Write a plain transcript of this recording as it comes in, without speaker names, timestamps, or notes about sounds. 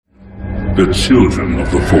the children of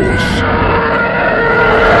the Force.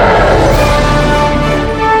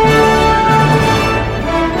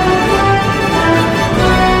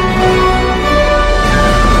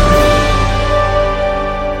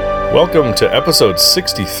 Welcome to episode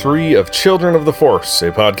 63 of Children of the Force,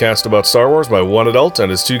 a podcast about Star Wars by one adult and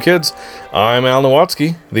his two kids. I'm Al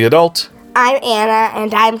Nowatzki, the adult. I'm Anna,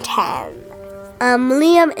 and I'm 10. I'm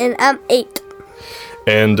Liam, and I'm 8.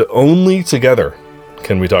 And only together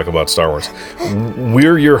can we talk about Star Wars.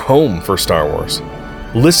 We're your home for Star Wars.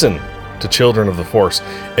 Listen to Children of the Force,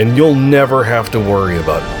 and you'll never have to worry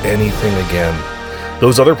about anything again.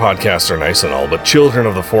 Those other podcasts are nice and all, but Children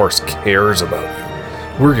of the Force cares about you.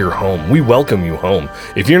 We're your home. We welcome you home.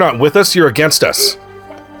 If you're not with us, you're against us.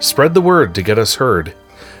 Spread the word to get us heard.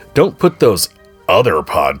 Don't put those other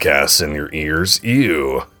podcasts in your ears.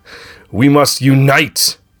 Ew. We must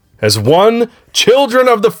unite as one Children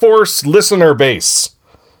of the Force listener base.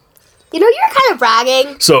 You know, you're kind of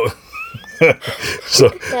bragging. So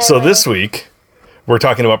this week, we're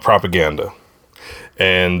talking about propaganda.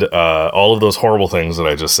 And all of those horrible things that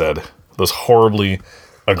I just said. Those horribly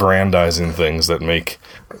aggrandizing things that make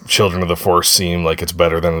Children of the Force seem like it's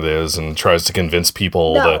better than it is, and tries to convince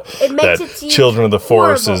people that Children of the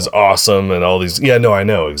Force is awesome and all these. Yeah, no, I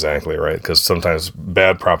know exactly, right? Because sometimes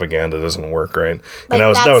bad propaganda doesn't work, right? And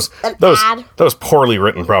that was poorly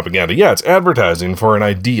written propaganda. Yeah, it's advertising for an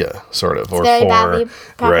idea, sort of, or very for badly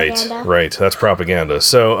propaganda. Right. That's propaganda.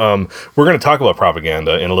 So we're going to talk about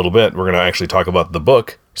propaganda in a little bit. We're going to actually talk about the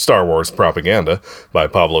book Star Wars Propaganda by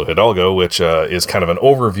Pablo Hidalgo, which is kind of an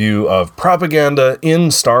overview of propaganda in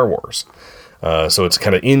Star Wars. So it's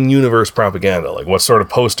kind of in-universe propaganda, like what sort of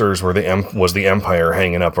posters was the Empire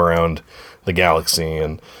hanging up around the galaxy,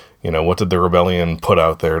 and what did the Rebellion put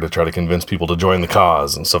out there to try to convince people to join the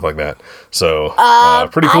cause and stuff like that. So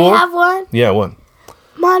pretty cool. I have one. Yeah, what?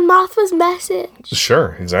 Mon Mothma's message.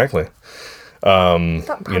 Sure, exactly. You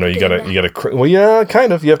gotta, well, yeah,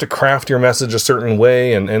 kind of. You have to craft your message a certain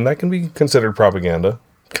way, and that can be considered propaganda.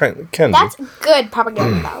 That's good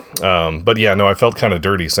propaganda, though. But yeah, no, I felt kind of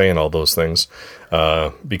dirty saying all those things,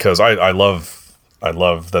 because I love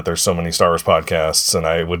that there's so many Star Wars podcasts, and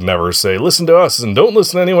I would never say, listen to us and don't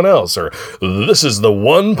listen to anyone else, or this is the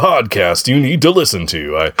one podcast you need to listen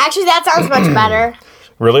to. Actually, that sounds much better.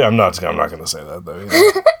 Really? I'm not going to say that, though.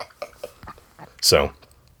 So.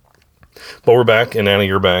 But we're back, and Anna,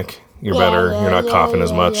 you're back. You're better. You're not coughing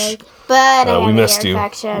as much. But we missed you.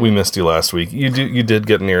 Infection. We missed you last week. You did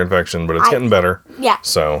get an ear infection, but it's getting better. Yeah.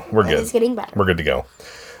 So we're good. It's getting better. We're good to go.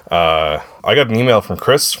 I got an email from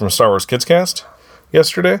Chris from Star Wars Kids Cast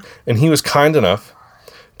yesterday, and he was kind enough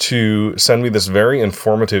to send me this very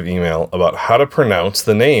informative email about how to pronounce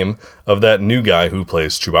the name of that new guy who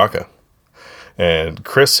plays Chewbacca. And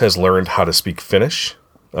Chris has learned how to speak Finnish.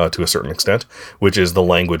 To a certain extent, which is the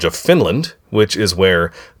language of Finland, which is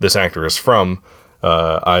where this actor is from.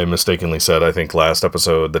 I mistakenly said, I think last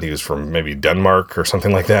episode, that he was from maybe Denmark or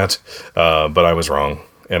something like that, but I was wrong.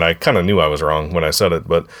 And I kind of knew I was wrong when I said it,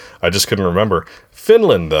 but I just couldn't remember.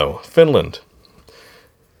 Finland, though. Finland.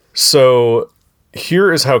 So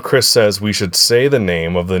here is how Chris says we should say the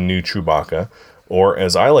name of the new Chewbacca, or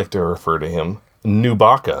as I like to refer to him,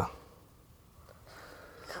 Newbacca.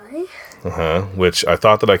 Which I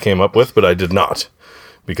thought that I came up with, but I did not,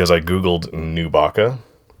 because I googled Newbacca,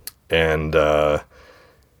 and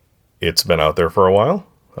it's been out there for a while.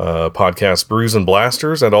 Podcast Brews and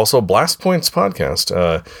Blasters, and also Blast Points podcast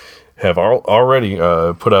have already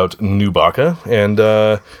put out Newbacca, and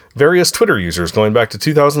various Twitter users going back to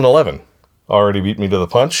 2011 already beat me to the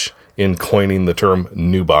punch in coining the term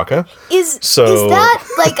Newbacca. Is that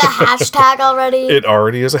like a hashtag already? It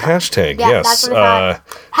already is a hashtag, yeah, yes. That's what I thought.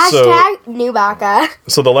 Hashtag Newbacca.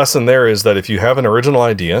 So the lesson there is that if you have an original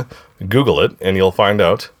idea, Google it, and you'll find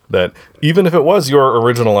out that even if it was your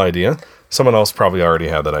original idea, someone else probably already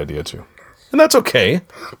had that idea too. And that's okay.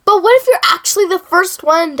 But what if you're actually the first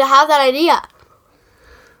one to have that idea?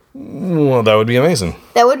 Well, that would be amazing.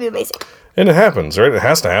 That would be amazing. And it happens, right? It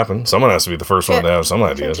has to happen. Someone has to be the first one to have some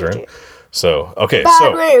ideas, right? So, okay,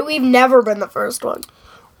 but we've never been the first one.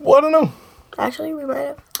 Well, I don't know. Actually, we might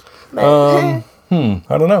have. I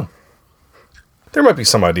don't know. There might be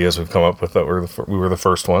some ideas we've come up with that we were the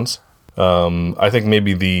first ones. I think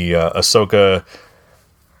maybe the Ahsoka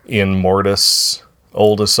in Mortis,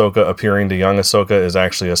 old Ahsoka appearing to young Ahsoka, is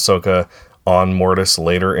actually Ahsoka on Mortis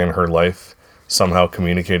later in her life, somehow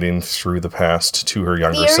communicating through the past to her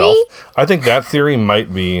younger self. I think that theory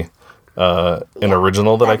might be an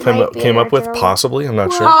original that I came up with, possibly. I'm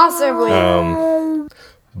not sure. Possibly.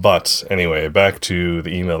 But anyway, back to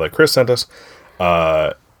the email that Chris sent us.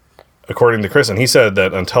 according to Chris, and he said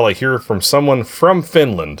that until I hear from someone from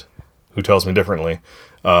Finland who tells me differently,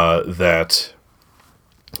 that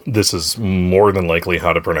this is more than likely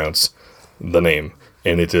how to pronounce the name.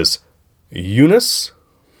 And it is Eunice.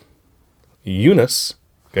 Eunice.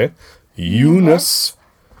 Okay. Eunice.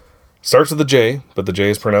 Starts with a J, but the J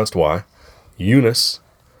is pronounced Y. Eunice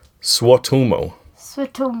Swotumo.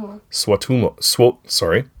 Swotumo. Swotumo.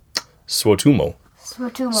 Swotumo. Swotumo.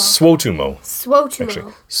 Swotumo. Swotumo.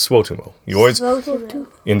 Actually, Swotumo. You always, Swotumo.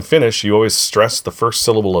 in Finnish, you always stress the first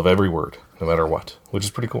syllable of every word, no matter what, which is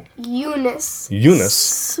pretty cool. Eunice.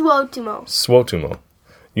 Eunice Swotumo. Swotumo.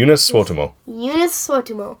 Eunice Swotumo. Eunice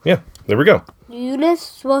Swotumo. Yeah, there we go.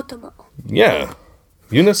 Eunice Swotumo. Yeah.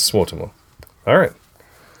 Eunice Swotumo. All right.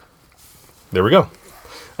 There we go.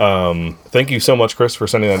 Thank you so much, Chris, for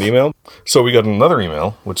sending that email. So we got another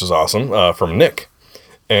email, which is awesome, from Nick.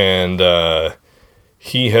 And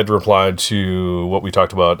he had replied to what we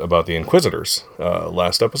talked about the Inquisitors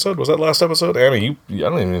last episode. Was that last episode? Anna, I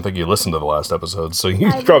don't even think you listened to the last episode, so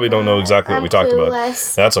you probably don't know exactly what we talked about.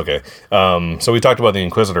 That's okay. So we talked about the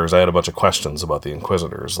Inquisitors. I had a bunch of questions about the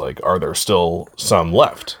Inquisitors. Like, are there still some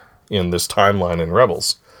left in this timeline in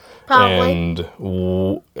Rebels? Probably. And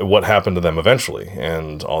what happened to them eventually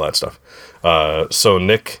and all that stuff. So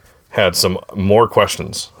Nick had some more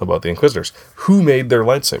questions about the Inquisitors. Who made their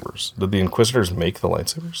lightsabers? Did the Inquisitors make the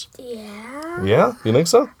lightsabers? Yeah. Yeah? You think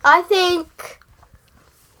so? I think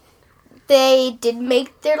they did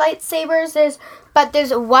make their lightsabers. But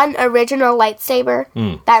there's one original lightsaber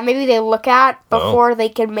that maybe they look at before they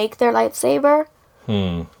can make their lightsaber.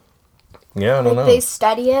 Yeah, I don't know. They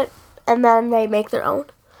study it and then they make their own.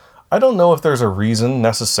 I don't know if there's a reason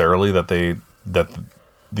necessarily that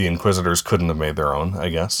the Inquisitors couldn't have made their own, I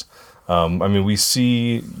guess. I mean, we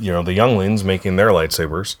see, the younglings making their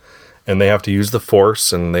lightsabers, and they have to use the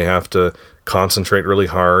Force, and they have to concentrate really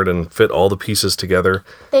hard and fit all the pieces together.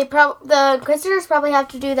 The Inquisitors probably have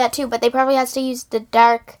to do that too, but they probably have to use the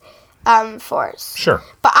dark Force. Sure.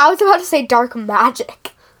 But I was about to say dark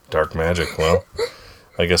magic. Dark magic, well,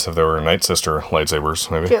 I guess if there were Night Sister lightsabers,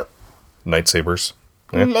 maybe. True. Lightsabers.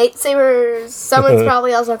 Yeah. Lightsabers. Someone's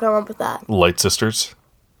probably also come up with that. Light Sisters?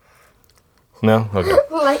 No? Okay.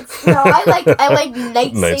 I like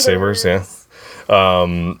lightsabers. Lightsabers, yeah.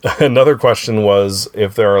 Another question was,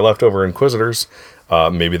 if there are leftover Inquisitors,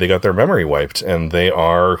 maybe they got their memory wiped, and they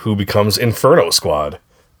are who becomes Inferno Squad.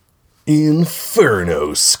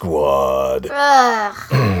 Inferno Squad.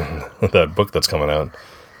 That book that's coming out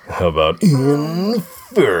about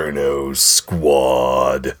Inferno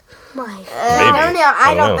Squad.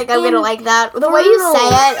 I don't think I'm gonna like that. The way you say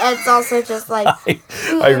it, it's also just like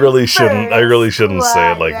I really shouldn't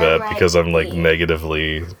say it like that because I'm like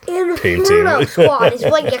negatively painting. Inferno Squad is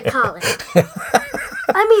what you call it.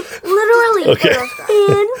 I mean, literally. Okay.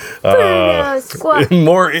 Inferno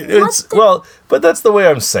Squad. Well, but that's the way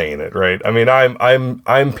I'm saying it, right? I mean,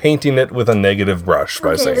 I'm painting it with a negative brush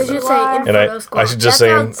by saying Did you it. say And Inferno Squad? I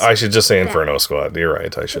should just say Inferno Squad. You're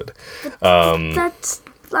right, I should. That's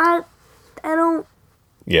not. I don't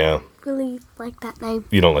Yeah. really like that name.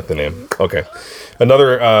 You don't like the name. Okay.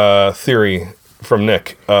 Another theory from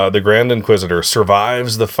Nick. The Grand Inquisitor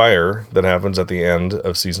survives the fire that happens at the end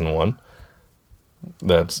of season 1.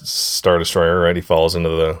 That's Star Destroyer, right? He falls into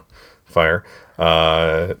the fire.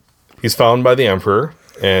 He's found by the Emperor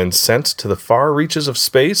and sent to the far reaches of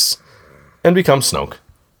space and becomes Snoke.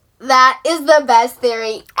 That is the best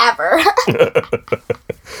theory ever.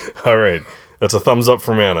 All right. That's a thumbs up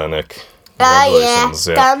from Anna, Nick. Yeah. Congratulations.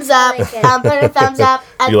 Yeah. Thumbs up. I'm putting a thumbs up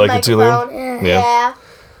at You the like it too, Liam? microphone. Yeah.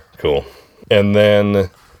 Cool. And then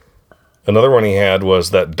another one he had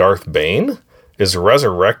was that Darth Bane is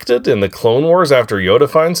resurrected in the Clone Wars after Yoda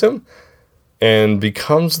finds him and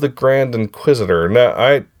becomes the Grand Inquisitor.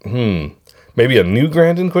 Now, maybe a new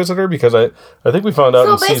Grand Inquisitor, because I think we found out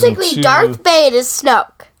in season 2. So basically, Darth Bane is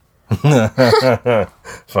Snoke.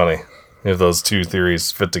 Funny. If those two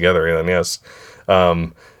theories fit together, then yes.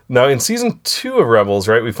 Now, in season 2 of Rebels,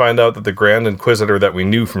 right, we find out that the Grand Inquisitor that we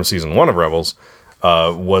knew from season 1 of Rebels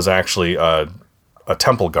was actually a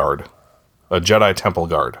temple guard, a Jedi temple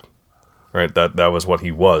guard, right? That was what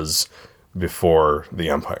he was before the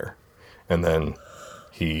Empire. And then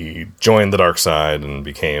he joined the dark side and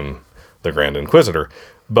became the Grand Inquisitor.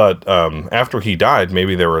 But after he died,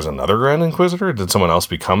 maybe there was another Grand Inquisitor? Did someone else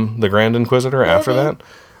become the Grand Inquisitor after that?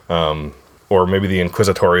 Or maybe the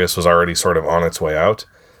Inquisitorius was already sort of on its way out,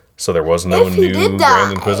 so there was no new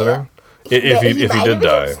Grand Inquisitor. If he did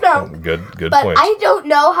die, good But point. I don't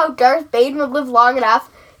know how Darth Bane would live long enough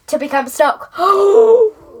to become Snoke.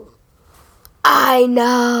 I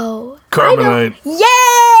know. Carbonite.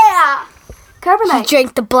 Yeah! Carbonite.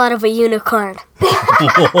 Drink the blood of a unicorn.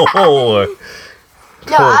 Oh,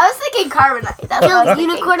 No, I was thinking carbonite. That's what I was Killed thinking.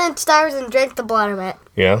 unicorn in Star Wars and drank the blood of it.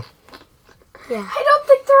 yeah. I don't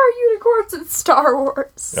think there are unicorns in Star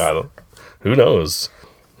Wars. I don't. Who knows?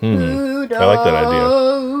 Who knows? I like that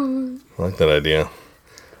idea. I like that idea.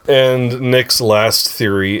 And Nick's last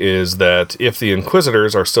theory is that if the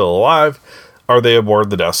Inquisitors are still alive, are they aboard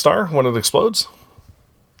the Death Star when it explodes?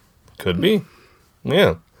 Could be.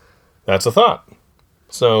 Yeah. That's a thought.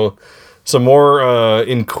 So, some more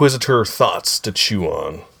Inquisitor thoughts to chew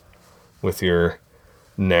on with your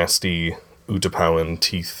nasty Utapowan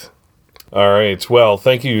teeth. All right. Well,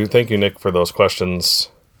 thank you, Nick, for those questions.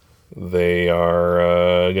 They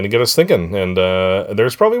are going to get us thinking, and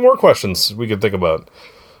there's probably more questions we could think about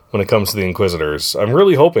when it comes to the Inquisitors. I'm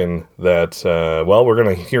really hoping that, we're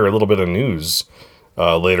going to hear a little bit of news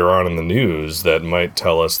later on in the news that might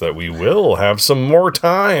tell us that we will have some more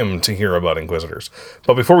time to hear about Inquisitors.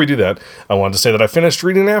 But before we do that, I wanted to say that I finished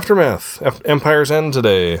reading Aftermath, Empire's End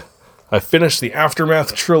today. I finished the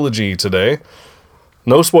Aftermath trilogy today.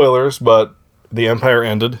 No spoilers, but the Empire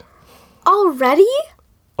ended. Already?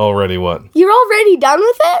 Already what? You're already done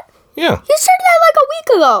with it? Yeah. You started that like a week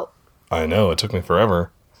ago. I know, it took me forever.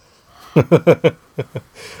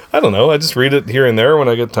 I don't know, I just read it here and there when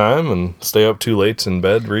I get time and stay up too late in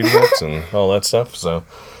bed reading it and all that stuff, so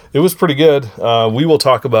it was pretty good. We will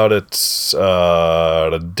talk about it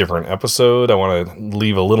at a different episode. I want to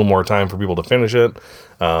leave a little more time for people to finish it.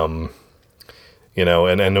 You know,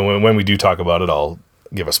 and when we do talk about it, I'll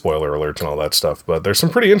give a spoiler alert and all that stuff, but there's some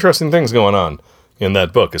pretty interesting things going on in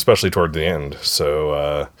that book, especially toward the end.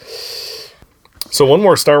 So one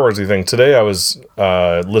more Star Warsy thing. Today I was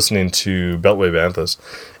listening to Beltway Banthas,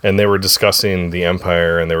 and they were discussing the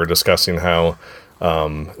Empire, and they were discussing how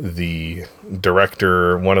the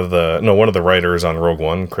director, one of the writers on Rogue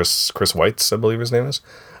One, Chris Weitz, I believe his name is,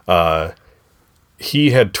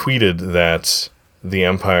 he had tweeted that the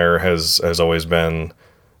Empire has always been.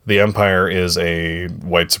 The Empire is a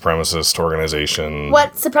white supremacist organization.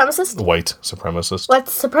 What supremacist? White supremacist. What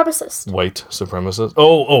supremacist? White supremacist.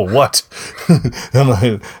 Oh, what?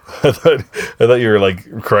 I thought you were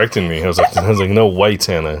like correcting me. I was like, no, white,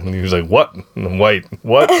 Hannah. And he was like, what? White.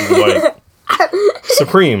 What? White.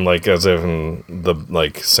 Supreme, like as in the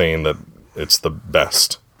like saying that it's the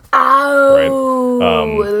best.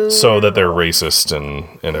 Oh. Right. So that they're racist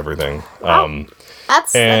and everything.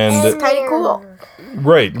 That's kind of cool.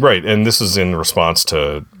 Right, and this is in response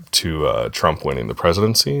to Trump winning the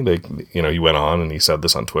presidency. He went on and he said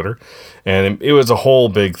this on Twitter, and it was a whole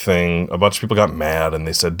big thing. A bunch of people got mad and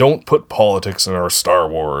they said, "Don't put politics in our Star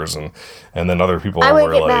Wars," and then other people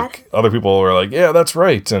were like, "Yeah, that's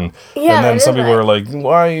right," and then some people were like,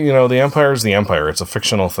 "Why? The Empire is the Empire. It's a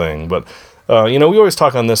fictional thing." But we always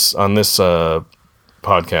talk on this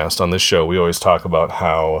podcast, on this show. We always talk about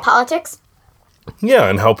how Politics. Yeah,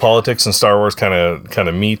 and how politics and Star Wars kind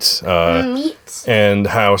of meet, and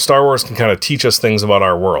how Star Wars can kind of teach us things about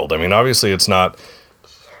our world. I mean, obviously, it's not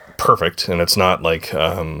perfect, and it's not like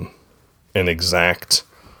an exact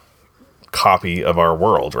copy of our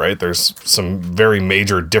world, right? There's some very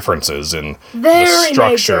major differences in the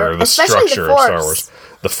structure of Star Wars.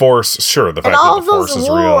 The Force, sure, the fact that the Force is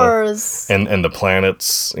real, and the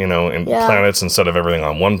planets, planets instead of everything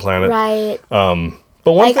on one planet, right?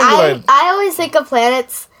 But one thing that I always think of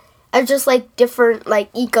planets as just like different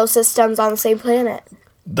like ecosystems on the same planet.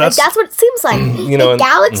 That's what it seems like. The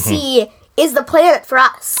galaxy is the planet for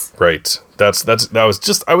us. Right. I was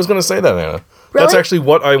going to say that, Anna. Really? That's actually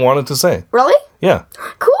what I wanted to say. Really? Yeah.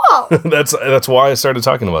 Cool. That's why I started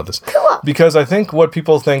talking about this. Cool. Because I think what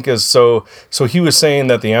people think is so he was saying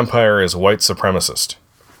that the Empire is white supremacist.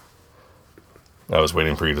 I was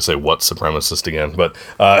waiting for you to say what supremacist again, but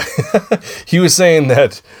he was saying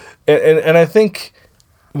that, and I think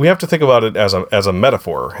we have to think about it as a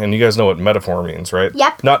metaphor, and you guys know what metaphor means, right?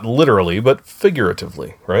 Yep. Not literally, but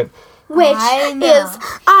figuratively, right? Which is,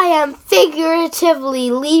 I am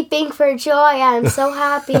figuratively leaping for joy. I'm so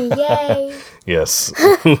happy. Yay. Yes.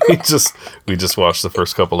 we just watched the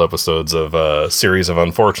first couple episodes of a series of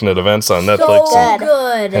unfortunate events on Netflix. So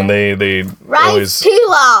good. And they Rise to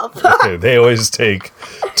love. they always take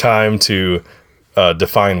time to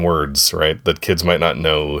define words, right, that kids might not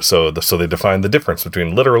know. So they define the difference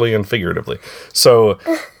between literally and figuratively. So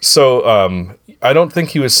I don't think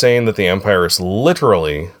he was saying that the Empire is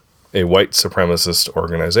literally a white supremacist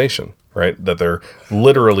organization, right? That they're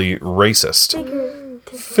literally racist.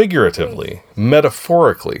 Figuratively,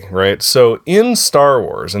 metaphorically, right? So in Star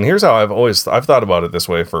Wars, and here's how I've thought about it this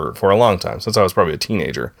way for a long time, since I was probably a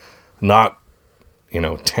teenager. Not,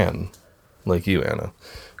 10, like you, Anna.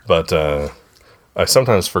 But I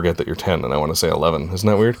sometimes forget that you're 10 and I want to say 11. Isn't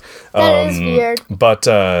that weird? That is weird.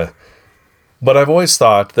 But I've always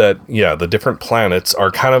thought that, yeah, the different planets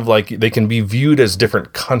are kind of like, they can be viewed as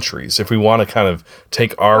different countries. If we want to kind of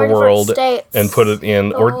take our world states. and put it in,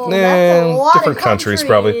 different countries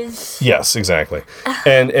probably. Yes, exactly.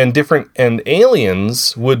 and different, and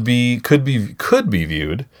aliens could be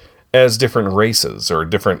viewed as different races or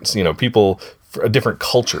different, people, different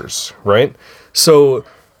cultures, right? So,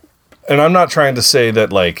 and I'm not trying to say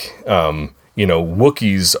that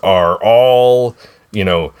Wookiees are all,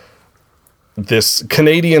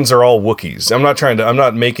 Canadians are all Wookiees. I'm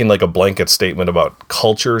not making like a blanket statement about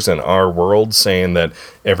cultures in our world saying that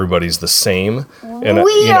everybody's the same. And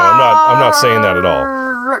I'm not saying that at all.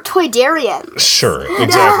 Toydarians. Sure,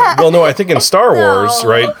 exactly. Well, no, I think in Star Wars,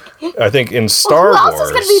 right? I think in Star Wars. Who else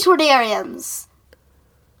is going to be Toydarians?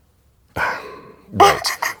 Right.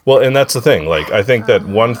 Well, and that's the thing. Like, I think that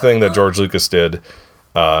one thing that George Lucas did,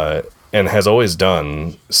 and has always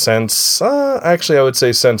done since, actually, I would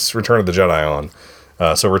say since Return of the Jedi on.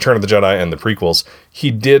 So Return of the Jedi and the prequels,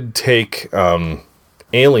 he did take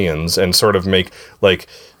aliens and sort of make, like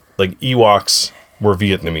Ewoks were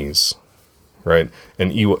Vietnamese, right?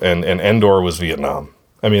 And Endor was Vietnam.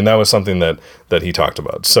 I mean, that was something that he talked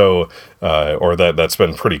about. So, or that's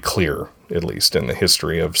been pretty clear, at least in the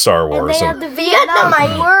history of Star Wars. And they had the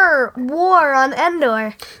Vietnam War on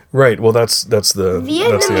Endor. Right. Well, that's the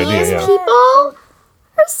idea. Yeah. People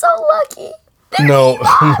are so lucky. No.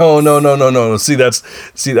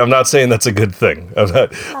 See, I'm not saying that's a good thing.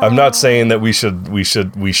 I'm not saying that we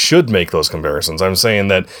should make those comparisons. I'm saying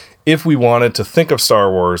that if we wanted to think of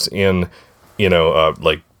Star Wars in,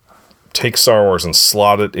 take Star Wars and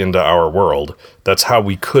slot it into our world, that's how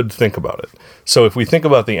we could think about it. So if we think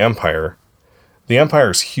about the Empire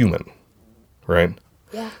is human, right?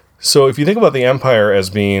 Yeah. So if you think about the Empire as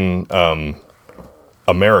being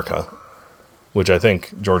America, which I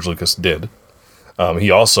think George Lucas did,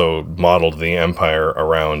 he also modeled the Empire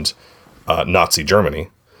around Nazi Germany,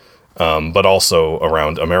 but also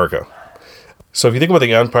around America. So if you think about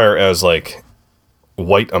the Empire as like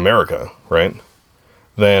white America, right?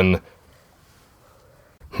 Then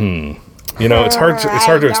it's hard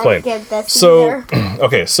to explain. So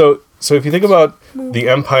okay, so if you think about the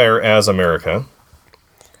Empire as America,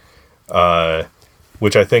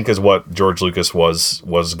 which I think is what George Lucas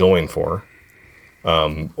was going for,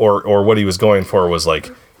 or what he was going for was like,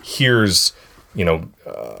 here's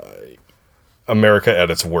America at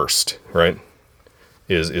its worst, right?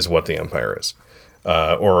 Is what the Empire is,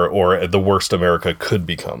 or the worst America could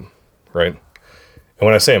become, right? And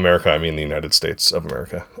when I say America, I mean the United States of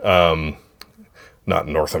America. Not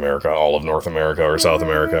North America, all of North America or South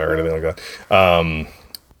America or anything like that.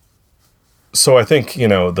 So I think,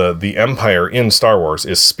 the Empire in Star Wars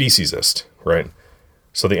is speciesist, right?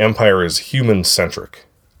 So the Empire is human-centric.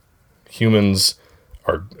 Humans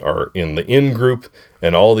are in the in-group,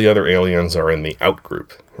 and all the other aliens are in the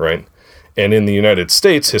out-group, right? And in the United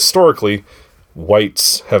States, historically,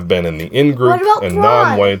 whites have been in the in-group, and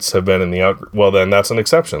non-whites have been in the out-group. Well, then that's an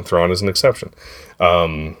exception. Thrawn is an exception.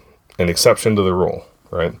 An exception to the rule,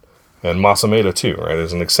 right? And Masameda, too, right,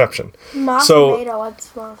 is an exception.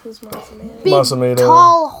 Masameda, who's Masameda? Masameda,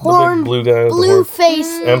 tall, horned, blue guy,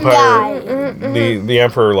 blue-faced Empire, guy. The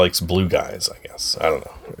Emperor likes blue guys, I guess. I don't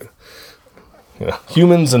know.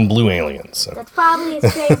 Humans and blue aliens. That's probably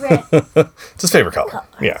his favorite. It's his favorite color.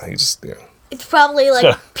 Yeah, he just... Yeah. It's probably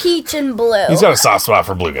like peach and blue. He's got a soft spot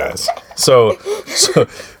for blue guys. So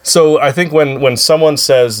I think when someone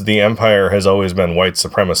says the Empire has always been white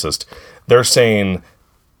supremacist, they're saying,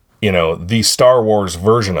 the Star Wars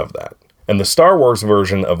version of that. And the Star Wars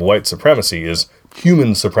version of white supremacy is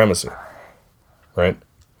human supremacy. Right?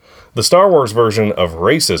 The Star Wars version of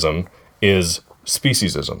racism is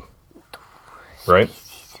speciesism. Right?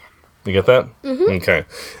 You get that? Mm-hmm. Okay.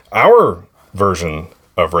 Our version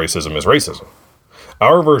of racism is racism.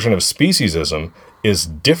 Our version of speciesism is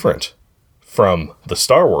different from the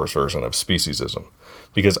Star Wars version of speciesism,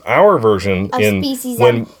 because our version of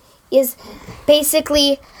speciesism is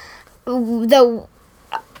basically the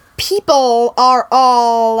people are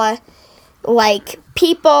all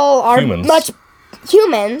humans.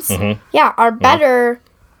 Humans, mm-hmm. Are better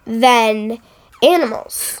than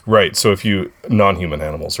animals. Right. So if you non-human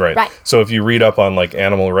animals, right? Right. So if you read up on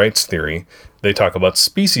animal rights theory, they talk about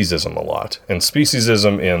speciesism a lot. And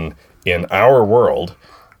speciesism in our world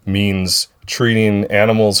means treating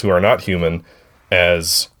animals who are not human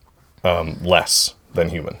as less than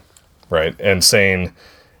human, right? And saying...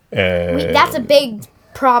 that's a big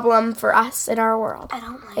problem for us in our world. I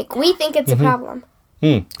don't like we think it's a problem.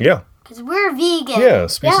 Yeah. Because we're vegan. Yeah,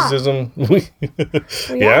 speciesism.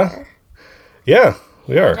 We yeah? are. Yeah,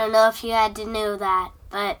 we I are. don't know if you had to know that,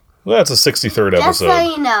 but Well, that's the 63rd just episode. so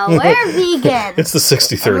you know, we're vegan. It's the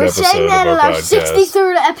 63rd We're episode saying that of in our our podcast.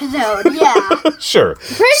 63rd episode, yeah. Sure.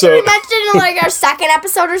 Pretty sure we mentioned it in like our second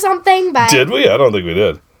episode or something, but Did we? I don't think we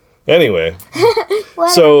did. Anyway,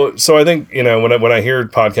 so I think, you know, when I hear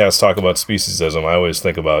podcasts talk about speciesism, I always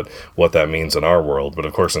think about what that means in our world. But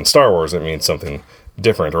of course, in Star Wars, it means something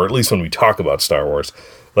different, or at least when we talk about Star Wars.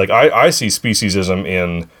 Like, I see speciesism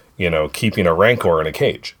in, you know, keeping a Rancor in a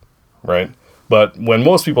cage, right? But when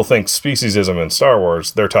most people think speciesism in Star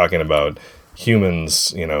Wars, they're talking about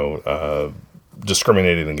humans, you know,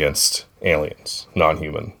 discriminating against aliens,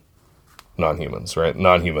 non-humans, right?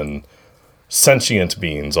 Non-human sentient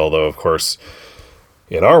beings, although of course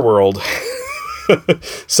in our world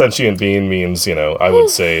sentient being means, you know, I would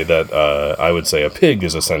say a pig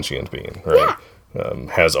is a sentient being, right?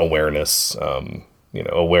 Has awareness, you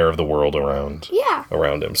know, aware of the world around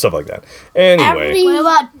him, stuff like that. Anyway, What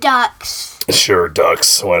about ducks? sure,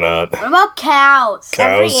 ducks, why not? What about cows?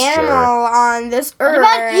 every Cows, animal on this earth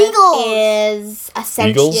about eagles? is a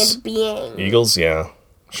sentient Eagles? being. Eagles, yeah,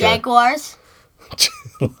 sure. Jaguars?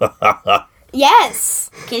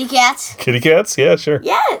 Yes. Kitty cats? Kitty cats, yeah, sure.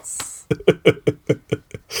 Yes.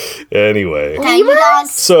 Anyway, Tiny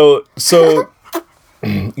dogs? so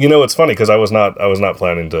you know, it's funny because I was not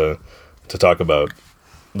planning to talk about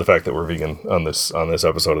the fact that we're vegan on this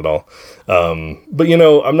episode at all. But you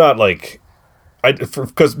know, I'm not like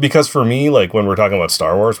because for me, like, when we're talking about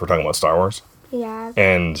Star Wars, we're talking about Star Wars, Yeah.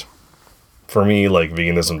 and for me, like,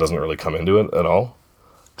 veganism doesn't really come into it at all.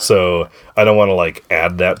 So I don't want to like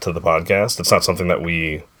add that to the podcast. It's not something that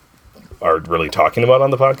we are really talking about on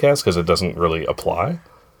the podcast because it doesn't really apply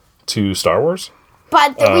to Star Wars.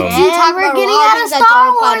 But we do talk we're about getting a lot out of of things that Star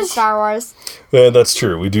don't apply to Wars. Star Wars. Yeah, that's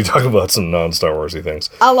true. We do talk about some non-Star Warsy things.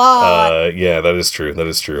 A lot. Yeah, that is true. That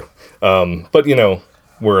is true. But you know,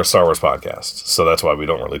 we're a Star Wars podcast, so that's why we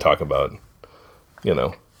don't really talk about, you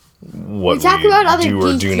know, what we talk about other do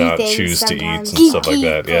or do geeky not things choose to eat sometimes. and stuff like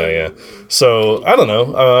that. Yeah, yeah. So I don't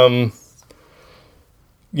know.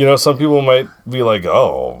 You know, some people might be like,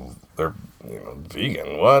 "Oh, they're, you know,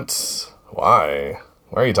 vegan. What? Why?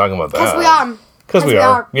 Why are you talking about that?" Because we are. Because we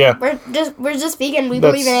are. Yeah. We're just vegan. We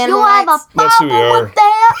That's- believe in You animal have a rights. That's who we problem are. with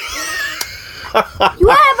that? You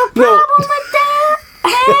have a No. problem with that?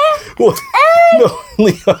 Well, no,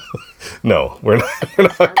 Leo. No, we're not.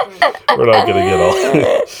 We're not going to get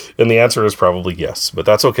all. And the answer is probably yes, but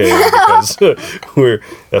that's okay because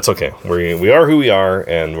that's okay. We are who we are,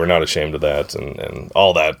 and we're not ashamed of that, and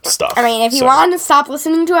all that stuff. I mean, if you So- want to stop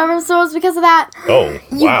listening to our episodes because of that, oh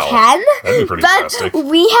you wow, can. that'd be pretty But drastic.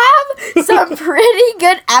 we have some pretty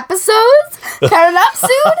good episodes coming up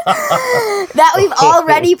soon that we've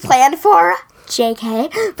already planned for. JK.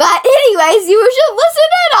 But anyways, you should listen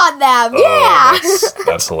in on them. Yeah.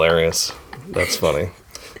 That's hilarious. That's funny.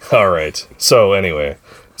 All right. So anyway,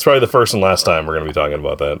 it's probably the first and last time we're going to be talking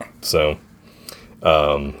about that. So,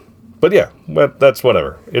 but yeah, that's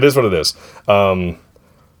whatever. It is what it is.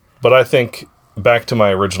 But I think back to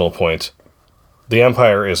my original point, the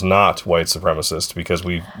Empire is not white supremacist because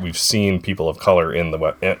we've seen people of color in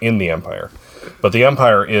the Empire, but the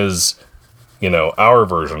Empire is, you know, our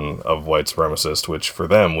version of white supremacist, which for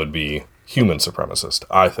them would be human supremacist.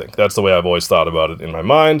 I think that's the way I've always thought about it in my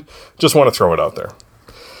mind. Just want to throw it out there.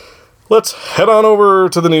 Let's head on over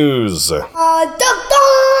to the news.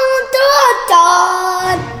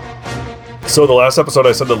 So the last episode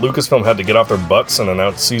I said that Lucasfilm had to get off their butts and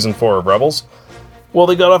announce season 4 of Rebels. Well,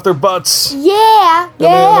 they got off their butts. Yeah. And they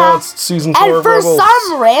announced season 4 And of for Rebels.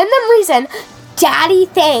 some random reason, Daddy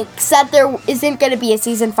thinks that there isn't going to be a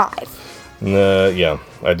season 5. Yeah,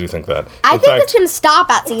 I do think that. I In think fact, it's going to stop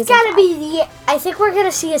at season 5. Gotta be the. I think we're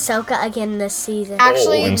gonna see Ahsoka again this season.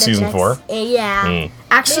 Actually, in season 4? Yeah.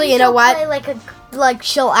 Actually, Maybe you know she'll what? play Like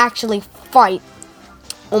she'll actually fight.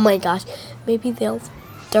 Oh my gosh. Maybe they'll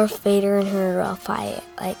Darth Vader and her fight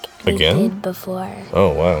like they Again? did before.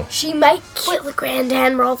 Oh, wow. She might kill the Grand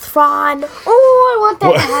Admiral Thrawn. Oh, I want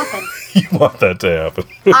that to happen. You want that to happen.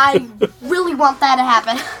 I really want that to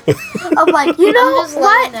happen. I'm like, You know just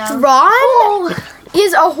what? letting know. Thrawn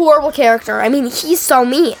is a horrible character. I mean, he's so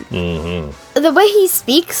mean. Mm-hmm. The way he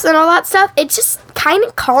speaks and all that stuff, it's just kind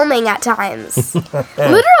of calming at times.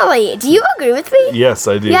 Literally. Do you agree with me? Yes,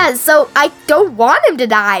 I do. Yeah, so I don't want him to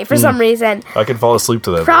die for some reason. I could fall asleep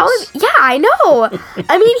to that. Probably, voice. yeah, I know.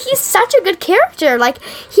 I mean, he's such a good character. Like,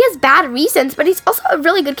 he has bad reasons, but he's also a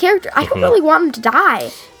really good character. I don't really want him to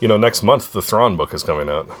die. You know, next month the Thrawn book is coming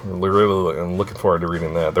out. I'm looking forward to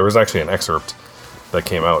reading that. There was actually an excerpt that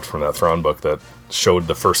came out from that Thrawn book that showed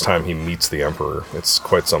the first time he meets the Emperor. It's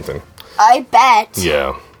quite something. I bet.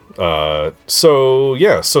 Yeah. So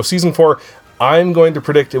season 4, I'm going to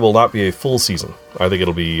predict it will not be a full season. I think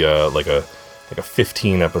it'll be like a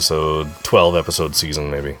 15 episode, 12 episode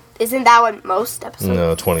season maybe. Isn't that what most episodes?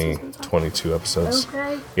 No, 22 epides.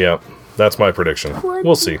 Okay. Yeah, that's my prediction.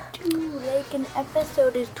 We'll see. Like an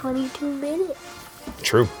episode is 22 minutes.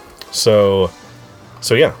 True. So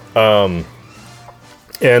yeah.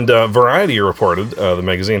 And Variety reported, the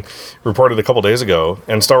magazine, reported a couple days ago,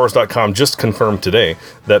 and StarWars.com just confirmed today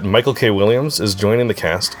that Michael K. Williams is joining the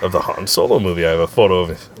cast of the Han Solo movie. I have a photo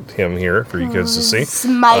of him here for you kids to see. It's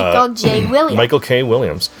Michael J. Williams. Michael K.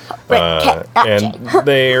 Williams. Not And J.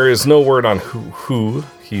 there is no word on who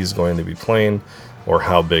he's going to be playing or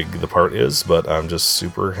how big the part is, but I'm just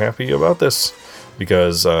super happy about this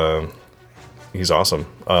because he's awesome.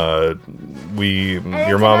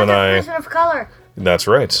 Your mom and I... Person of color. That's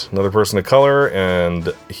right. Another person of color,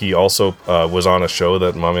 and he also was on a show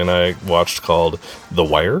that Mommy and I watched called The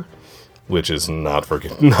Wire, which is not for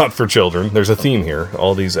children. There's a theme here.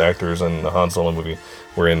 All these actors in the Han Solo movie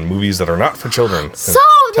were in movies that are not for children. So,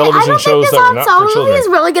 television I don't shows think this that are Han not Solo for movie is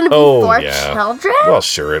children. really going to be for children. Well,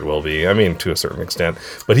 sure it will be. I mean, to a certain extent.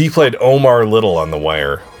 But he played Omar Little on The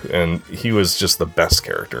Wire, and he was just the best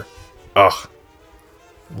character. Ugh.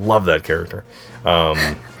 Love that character.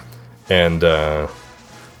 And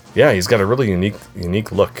yeah, he's got a really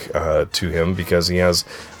unique look to him because he has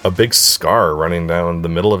a big scar running down the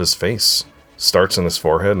middle of his face. Starts in his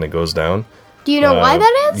forehead and it goes down. Do you know why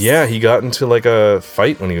that is? Yeah, he got into like a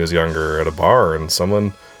fight when he was younger at a bar, and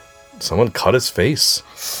someone cut his face.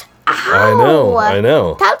 Ow. I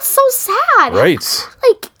know. That's so sad. Right.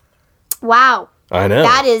 Like, wow. I know.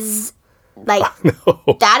 That is, like,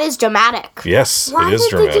 that is dramatic. Yes, Why it is did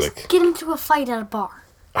dramatic. they just get into a fight at a bar?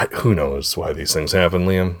 Who knows why these things happen,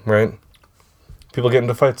 Liam, right? People get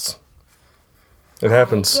into fights. It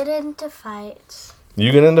happens. Get into fights.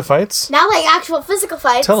 You get into fights? Not like actual physical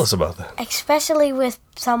fights. Tell us about that. Especially with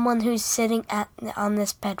someone who's sitting on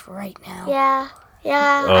this bed right now. Yeah.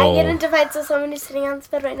 Yeah. Oh. I get into fights with someone who's sitting on this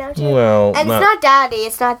bed right now, too. Well, And it's not daddy.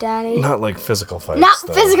 It's not daddy. not like physical fights. Not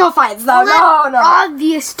though. physical fights, though. No, no.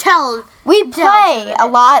 Obvious tell. We play a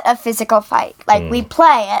lot of physical fight. Like, we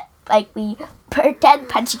play it. Like, we pretend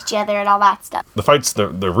punch each other and all that stuff. The fights, the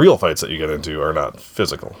real fights that you get into are not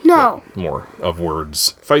physical. No. But more of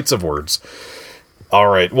words. Fights of words. All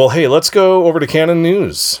right. Well, hey, let's go over to Canon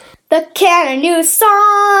News. The Canon News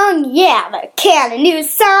song, yeah. The Canon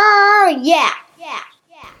News song, yeah.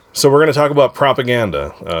 So we're going to talk about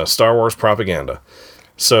propaganda, Star Wars propaganda.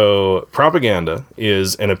 So propaganda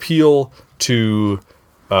is an appeal to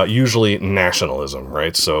usually nationalism,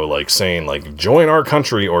 right? So like saying like join our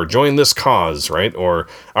country or join this cause, right? Or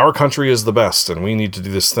our country is the best and we need to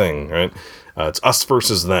do this thing, right? It's us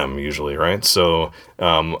versus them usually, right? So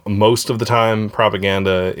most of the time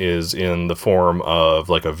propaganda is in the form of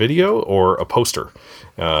like a video or a poster.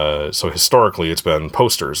 So historically it's been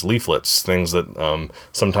posters, leaflets, things that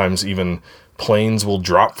sometimes even planes will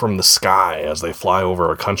drop from the sky as they fly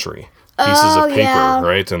over a country. Pieces of paper, yeah.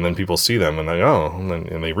 right? And then people see them and they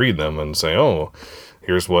and they read them and say, oh,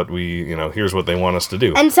 here's what here's what they want us to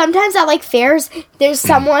do. And sometimes at like fairs, there's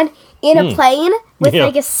someone in a plane with Yeah.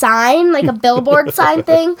 like a sign, like a billboard sign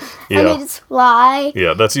thing, Yeah. and they just fly.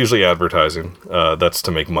 Yeah, that's usually advertising. That's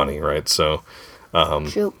to make money, right? So,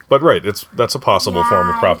 Shoot. but right, that's a possible form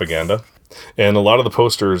of propaganda. And a lot of the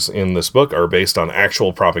posters in this book are based on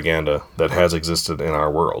actual propaganda that has existed in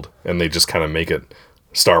our world, and they just kind of make it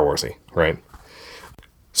Star Warsy, right?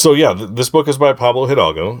 So yeah, this book is by Pablo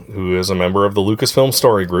Hidalgo, who is a member of the Lucasfilm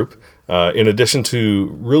Story Group. In addition to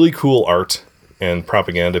really cool art and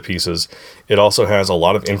propaganda pieces, it also has a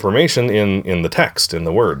lot of information in the text, in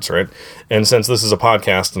the words, right? And since this is a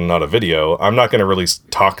podcast and not a video, I'm not going to really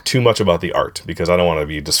talk too much about the art because I don't want to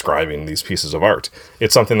be describing these pieces of art.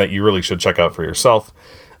 It's something that you really should check out for yourself.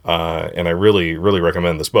 And I really, really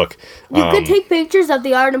recommend this book. You could take pictures of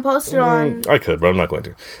the art and post it on. I could, but I'm not going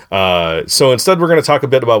to. So instead, we're going to talk a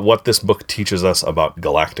bit about what this book teaches us about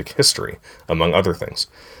galactic history, among other things.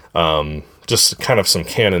 Just kind of some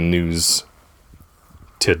canon news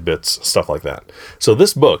tidbits, stuff like that. So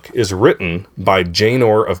this book is written by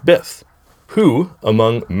Janor of Bith, who,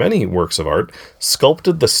 among many works of art,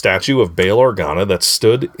 sculpted the statue of Bail Organa that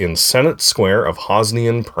stood in Senate Square of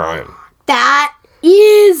Hosnian Prime. That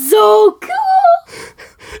is so cool.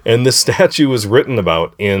 And this statue was written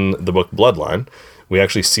about in the book Bloodline. We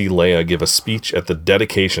actually see Leia give a speech at the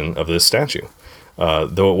dedication of this statue.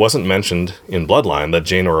 Though it wasn't mentioned in Bloodline that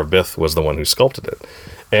Janor of Bith was the one who sculpted it.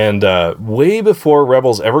 And way before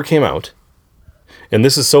Rebels ever came out, And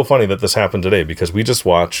this is so funny that this happened today because we just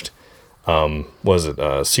watched,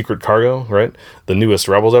 Secret Cargo, right? The newest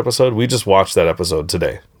Rebels episode. We just watched that episode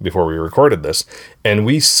today before we recorded this. And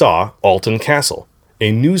we saw Alton Castle,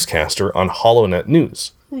 a newscaster on HoloNet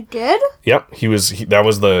News. We did? Yep, he was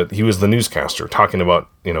the newscaster talking about,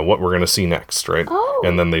 what we're going to see next, right? Oh.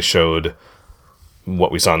 And then they showed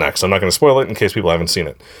what we saw next. I'm not going to spoil it in case people haven't seen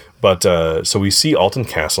it. But so we see Alton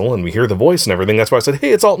Castle and we hear the voice and everything. That's why I said,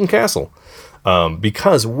 hey, it's Alton Castle.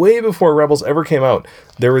 Because way before Rebels ever came out,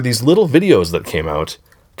 there were these little videos that came out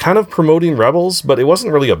kind of promoting Rebels, but it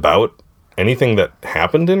wasn't really about anything that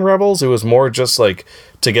happened in Rebels. It was more just like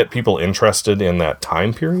to get people interested in that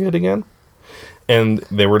time period again. And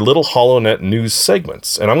they were little HoloNet news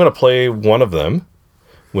segments. And I'm going to play one of them,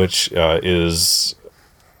 which is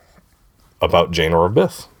about Janor of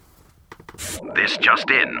Bith. This just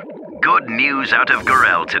in. Good news out of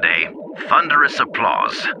Gorel today. Thunderous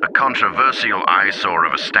applause. A controversial eyesore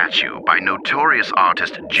of a statue by notorious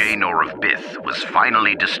artist Janor of Bith was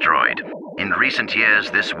finally destroyed. In recent years,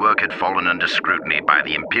 this work had fallen under scrutiny by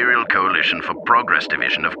the Imperial Coalition for Progress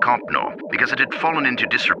Division of Compnor because it had fallen into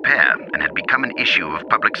disrepair and had become an issue of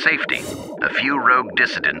public safety. A few rogue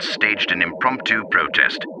dissidents staged an impromptu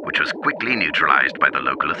protest, which was quickly neutralized by the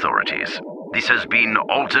local authorities. This has been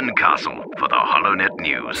Alton Castle for the HoloNet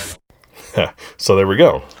News. So there we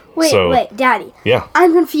go. Wait, Daddy. Yeah.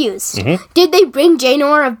 I'm confused. Did they bring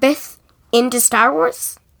Janor of Bith into Star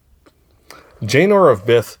Wars? Janor of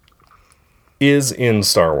Bith is in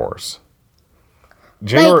Star Wars.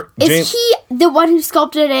 Is he the one who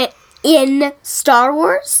sculpted it in Star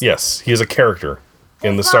Wars? Yes, he is a character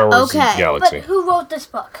in the Star Wars galaxy. But who wrote this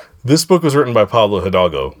book? This book was written by Pablo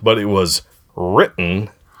Hidalgo, but it was written,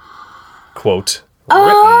 quote,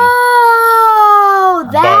 Oh,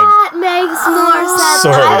 that makes more sense.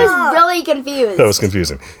 Sorry. I was really confused. that was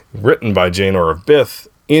confusing. Written by Janor of Bith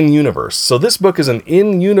in universe. So this book is an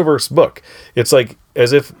in-universe book. It's like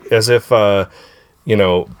as if Poe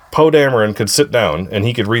Dameron could sit down and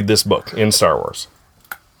he could read this book in Star Wars.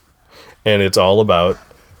 And it's all about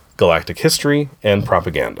galactic history and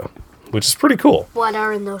propaganda, which is pretty cool. What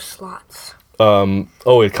are in those slots?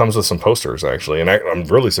 It comes with some posters, actually, and I'm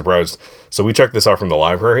really surprised. So we checked this out from the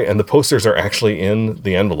library, and the posters are actually in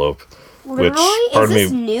the envelope. Which, Is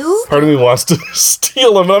this new? Part of me wants to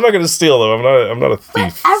steal them. I'm not going to steal them. I'm not a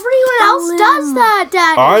thief. Everyone else does that,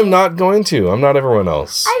 Daddy. I'm not going to. I'm not everyone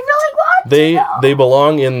else. I really want to. They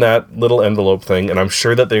belong in that little envelope thing, and I'm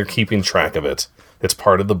sure that they're keeping track of it. It's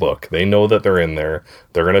part of the book. They know that they're in there.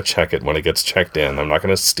 They're going to check it when it gets checked in. I'm not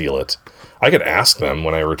going to steal it. I could ask them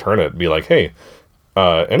when I return it, be like, hey,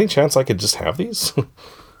 any chance I could just have these?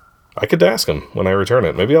 I could ask them when I return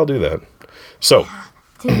it. Maybe I'll do that. So,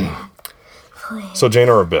 so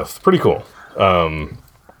Janor of Bith. Pretty cool.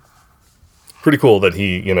 Pretty cool that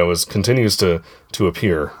he, continues to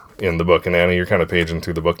appear in the book. And Anna, you're kind of paging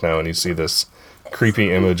through the book now, and you see this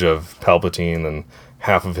creepy image of Palpatine, and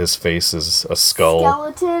half of his face is a skull.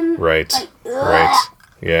 Skeleton. Right. Right.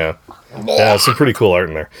 Yeah. Yeah, some pretty cool art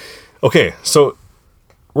in there. Okay, so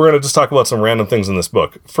we're going to just talk about some random things in this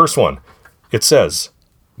book. First one, it says,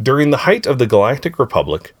 during the height of the Galactic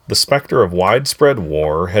Republic, the specter of widespread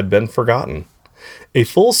war had been forgotten. A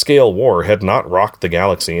full-scale war had not rocked the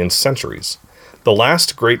galaxy in centuries. The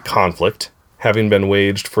last great conflict, having been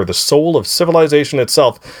waged for the soul of civilization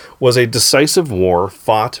itself, was a decisive war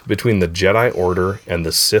fought between the Jedi Order and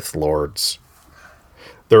the Sith Lords.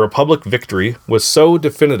 The Republic victory was so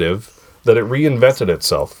definitive that it reinvented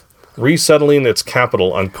itself, resettling its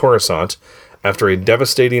capital on Coruscant after a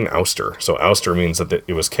devastating ouster. So ouster means that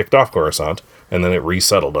it was kicked off Coruscant, and then it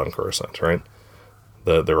resettled on Coruscant, right?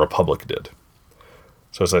 The Republic did.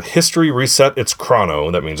 So it's that history reset its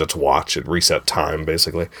chrono, that means its watch, it reset time,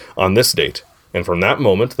 basically, on this date. And from that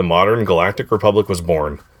moment, the modern Galactic Republic was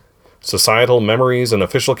born. Societal memories and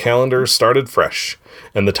official calendars started fresh,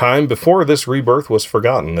 and the time before this rebirth was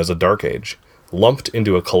forgotten as a dark age, lumped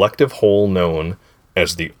into a collective whole known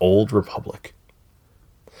as the Old Republic.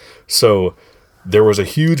 So there was a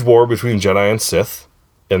huge war between Jedi and Sith,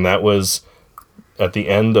 and that was at the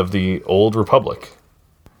end of the Old Republic.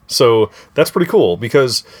 So that's pretty cool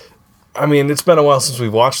because, I mean, it's been a while since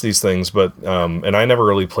we've watched these things, but and I never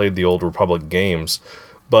really played the Old Republic games,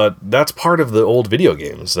 but that's part of the old video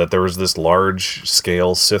games, that there was this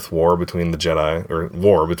large-scale Sith war between the Jedi, or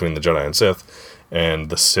war between the Jedi and Sith, and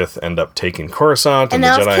the Sith end up taking Coruscant, and the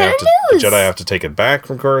Jedi have to take it back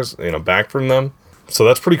from Coruscant, back from them. So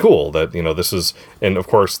that's pretty cool that, this is, and of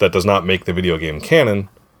course that does not make the video game canon,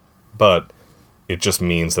 but it just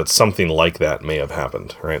means that something like that may have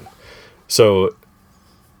happened, right? So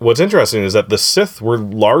what's interesting is that the Sith were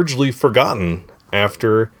largely forgotten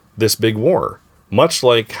after this big war, much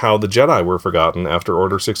like how the Jedi were forgotten after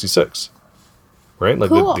Order 66. Right? Like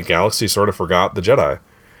Cool. the galaxy sort of forgot the Jedi.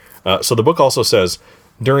 So the book also says,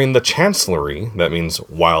 during the Chancellery, that means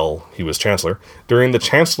while he was Chancellor, during the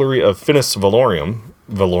Chancellery of Finis Valorium,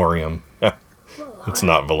 it's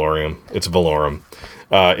not Valorium, it's Valorum,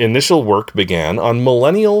 initial work began on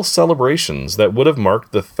millennial celebrations that would have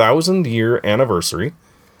marked the 1,000-year anniversary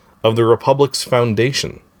of the Republic's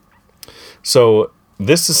foundation. So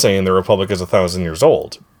this is saying the Republic is 1,000 years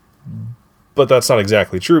old. But that's not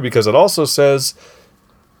exactly true, because it also says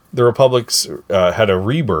the Republic's had a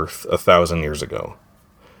rebirth 1,000 years ago,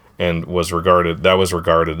 and was regarded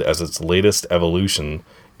as its latest evolution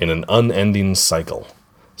in an unending cycle.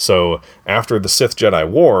 So after the Sith Jedi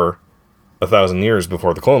War, 1,000 years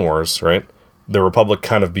before the Clone Wars, right, the Republic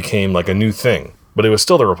kind of became like a new thing, but it was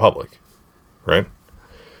still the Republic, right?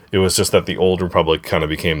 It was just that the old Republic kind of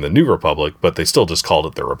became the new Republic, but they still just called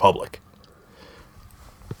it the Republic.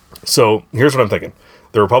 So here's what I'm thinking.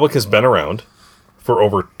 The Republic has been around for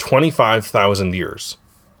over 25,000 years,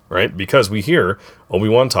 right? Because we hear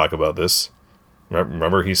Obi-Wan talk about this.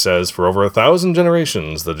 Remember, he says, for over 1,000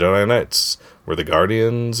 generations, the Jedi Knights were the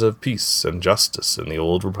guardians of peace and justice in the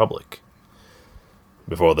old Republic.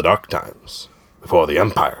 Before the Dark Times, before the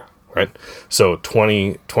Empire, right? So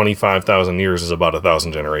 25,000 years is about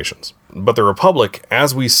 1,000 generations. But the Republic,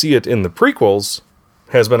 as we see it in the prequels,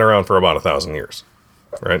 has been around for about 1,000 years.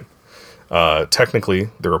 Right? Technically,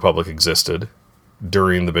 the Republic existed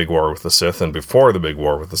during the Big War with the Sith and before the Big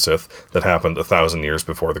War with the Sith that happened 1,000 years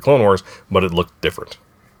before the Clone Wars, but it looked different.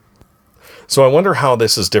 So I wonder how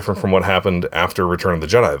this is different from what happened after Return of the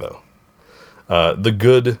Jedi, though. The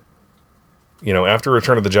good, after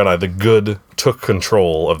Return of the Jedi, the good took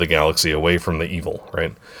control of the galaxy away from the evil,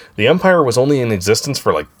 right? The Empire was only in existence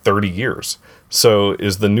for like 30 years. So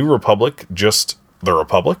is the New Republic just the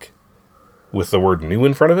Republic? With the word new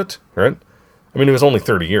in front of it, right? I mean, it was only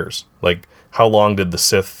 30 years. Like, how long did the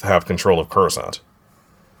Sith have control of Coruscant?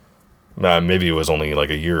 Maybe it was only like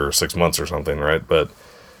a year or 6 months or something, right? But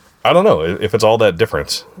I don't know if it's all that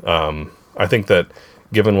different. I think that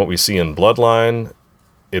given what we see in Bloodline,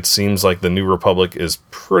 it seems like the New Republic is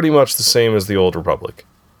pretty much the same as the Old Republic,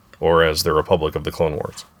 or as the Republic of the Clone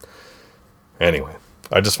Wars. Anyway,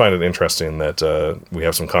 I just find it interesting that we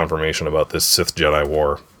have some confirmation about this Sith Jedi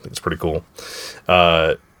War. I think it's pretty cool.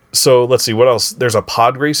 So let's see, what else? There's a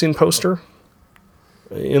pod racing poster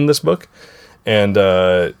in this book. And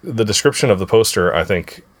the description of the poster, I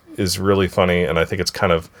think, is really funny. And I think it's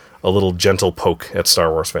kind of a little gentle poke at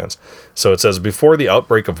Star Wars fans. So it says, before the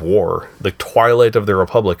outbreak of war, the twilight of the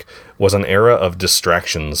Republic was an era of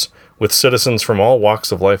distractions, with citizens from all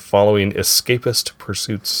walks of life following escapist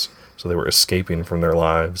pursuits. So they were escaping from their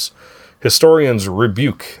lives. Historians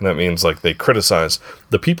rebuke, that means like they criticize,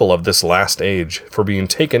 the people of this last age for being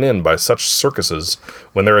taken in by such circuses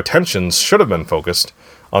when their attentions should have been focused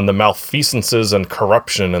on the malfeasances and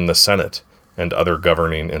corruption in the Senate and other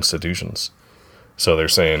governing institutions. So they're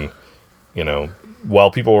saying,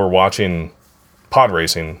 while people were watching pod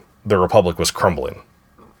racing, the Republic was crumbling,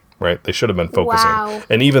 right? They should have been focusing. Wow.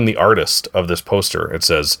 And even the artist of this poster, it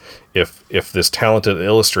says, if this talented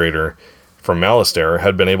illustrator from Malastare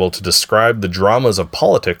had been able to describe the dramas of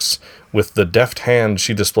politics with the deft hand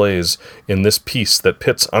she displays in this piece that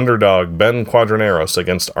pits underdog Ben Quadraneros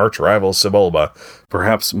against arch-rival Sebulba,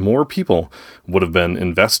 perhaps more people would have been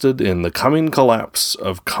invested in the coming collapse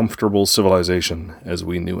of comfortable civilization as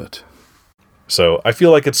we knew it. So I feel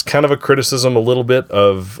like it's kind of a criticism a little bit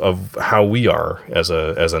of how we are as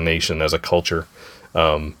a nation, as a culture,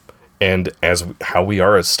 and as how we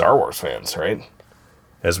are as Star Wars fans, right?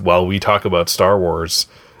 As while we talk about Star Wars,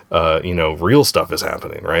 real stuff is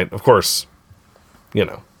happening, right? Of course,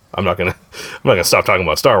 I'm not gonna stop talking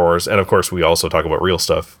about Star Wars, and of course, we also talk about real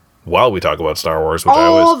stuff while we talk about Star Wars, which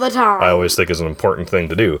All the time. I always think is an important thing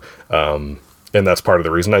to do, and that's part of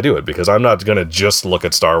the reason I do it, because I'm not gonna just look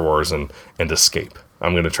at Star Wars and escape.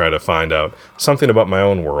 I'm gonna try to find out something about my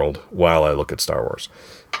own world while I look at Star Wars.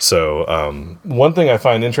 So, one thing I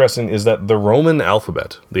find interesting is that the Roman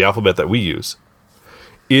alphabet, the alphabet that we use,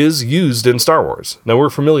 is used in Star Wars. Now, we're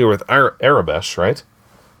familiar with Arabesh, right?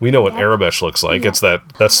 We know what Arabesh looks like. Yeah. It's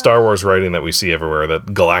that Star Wars writing that we see everywhere,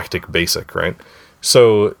 that galactic basic, right?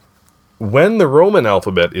 So when the Roman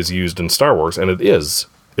alphabet is used in Star Wars, and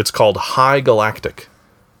it's called High Galactic.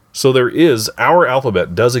 So our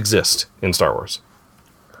alphabet does exist in Star Wars.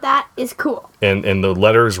 That is cool. And the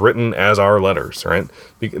letters written as our letters, right?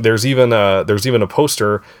 There's even a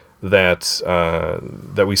poster that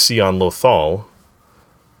we see on Lothal,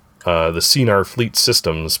 the Cinar Fleet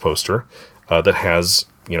Systems poster, that has,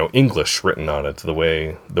 English written on it the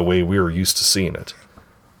way we're used to seeing it.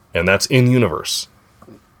 And that's in universe.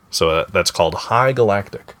 So that's called High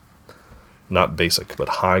Galactic. Not basic, but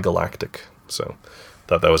High Galactic. So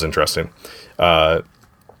thought that was interesting.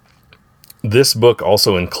 This book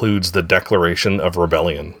also includes the Declaration of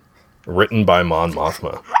Rebellion, written by Mon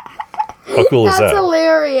Mothma. How cool is that? That's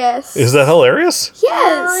hilarious. Is that hilarious?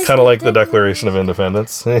 Yes. Kind of like the Declaration of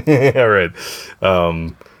Independence. All right.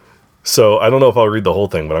 So I don't know if I'll read the whole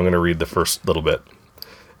thing, but I'm going to read the first little bit.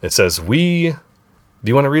 It says, Do you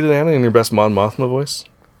want to read it, Anna, in your best Mon Mothma voice?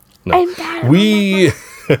 No. I'm bad.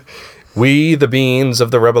 We, the beings of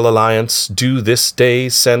the Rebel Alliance, do this day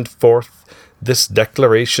send forth this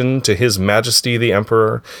declaration to His Majesty the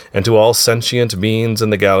Emperor and to all sentient beings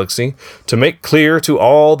in the galaxy to make clear to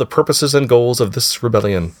all the purposes and goals of this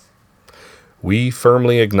rebellion. We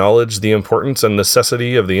firmly acknowledge the importance and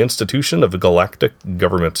necessity of the institution of a galactic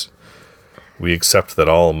government. We accept that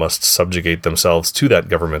all must subjugate themselves to that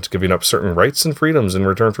government, giving up certain rights and freedoms in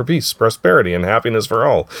return for peace, prosperity, and happiness for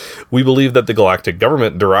all. We believe that the galactic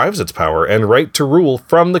government derives its power and right to rule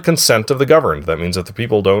from the consent of the governed. That means if the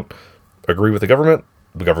people don't agree with the government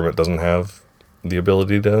doesn't have the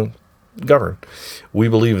ability to govern. We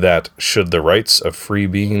believe that should the rights of free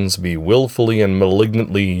beings be willfully and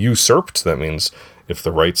malignantly usurped, that means if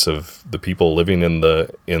the rights of the people living in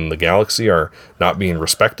the galaxy are not being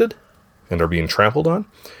respected and are being trampled on,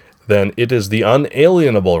 then it is the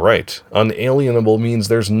unalienable right. Unalienable means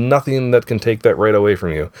there's nothing that can take that right away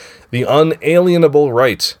from you. The unalienable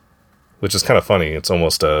right, which is kind of funny. It's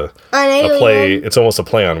almost a play. It's almost a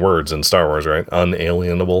play on words in Star Wars, right?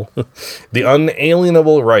 Unalienable. The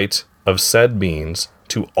unalienable right of said beings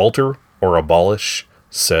to alter or abolish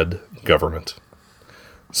said government.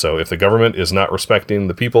 So if the government is not respecting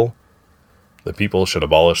the people should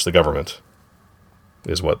abolish the government,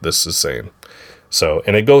 is what this is saying. So,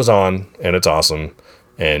 and it goes on, and it's awesome,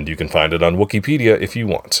 and you can find it on Wikipedia if you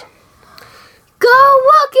want. Go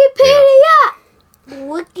Wikipedia!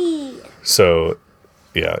 Wookie. So,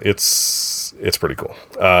 yeah, it's pretty cool.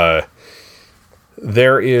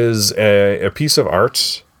 There is a piece of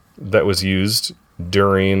art that was used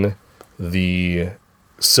during the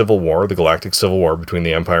Civil War, the Galactic Civil War between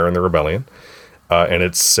the Empire and the Rebellion. And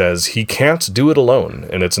it says, "He can't do it alone."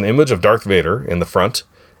 And it's an image of Darth Vader in the front,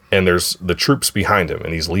 and there's the troops behind him,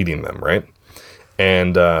 and he's leading them, right?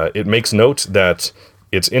 And it makes note that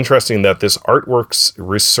it's interesting that this artwork's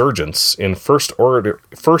resurgence in First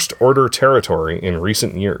Order territory in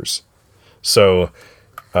recent years. So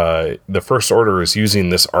the First Order is using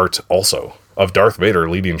this art also of Darth Vader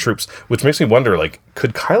leading troops, which makes me wonder, like,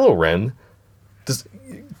 could Kylo Ren...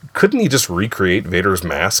 couldn't he just recreate Vader's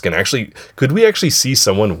mask? And could we actually see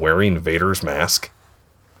someone wearing Vader's mask?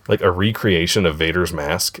 Like a recreation of Vader's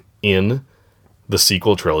mask in the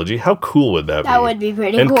sequel trilogy? How cool would that be? That would be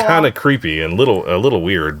pretty and cool. And kind of creepy and a little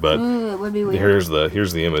weird, but It would be weird. here's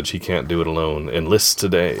the image. He can't do it alone. Enlist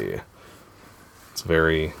today. It's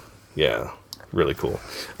very, really cool.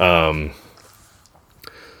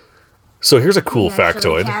 So here's a cool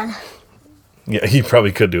factoid. Yeah, he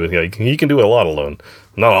probably could do it. Yeah, he can do it a lot alone.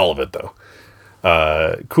 Not all of it, though.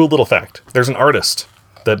 Cool little fact. There's an artist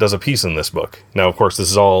that does a piece in this book. Now, of course,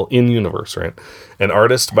 this is all in-universe, right? An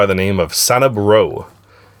artist by the name of Sanab Ro.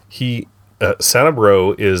 Sanab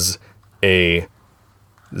Ro is a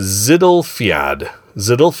Zidilfiad.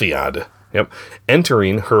 Yep.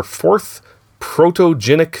 Entering her fourth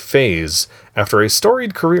protogenic phase after a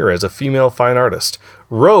storied career as a female fine artist.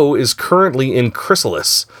 Ro is currently in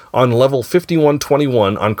Chrysalis on level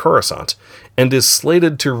 5121 on Coruscant and is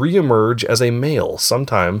slated to reemerge as a male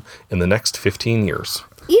sometime in the next 15 years.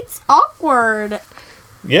 It's awkward.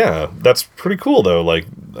 Yeah, that's pretty cool though. Like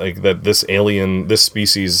that this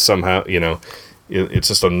species somehow, it's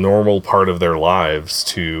just a normal part of their lives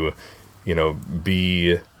to,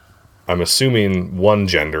 be, I'm assuming, one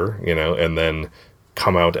gender, and then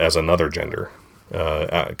come out as another gender,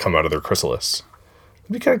 come out of their chrysalis.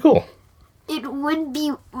 It'd be kind of cool. It would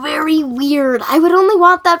be very weird. I would only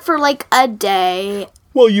want that for like a day.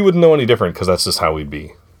 Well, you wouldn't know any different because that's just how we'd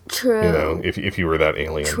be. True. If you were that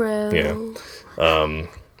alien. True. Yeah.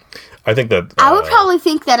 I think that... I would probably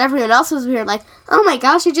think that everyone else was weird. Like, oh my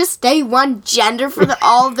gosh, you just stay one gender for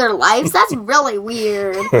all of their lives? That's really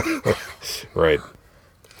weird. Right.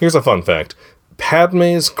 Here's a fun fact.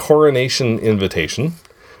 Padme's coronation invitation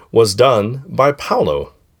was done by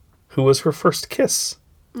Paolo, who was her first kiss.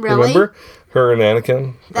 Really? Remember? Her and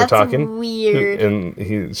Anakin are talking. That's weird.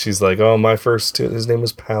 And she's like, oh, his name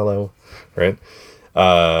was Paolo, right?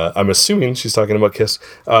 I'm assuming she's talking about Kiss.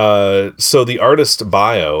 So the artist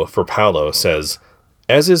bio for Paolo says,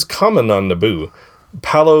 As is common on Naboo,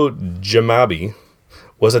 Palo Jamabi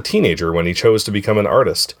was a teenager when he chose to become an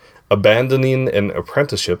artist, abandoning an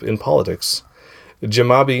apprenticeship in politics.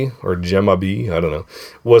 Jamabi, I don't know,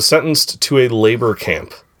 was sentenced to a labor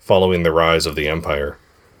camp following the rise of the Empire.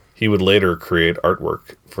 He would later create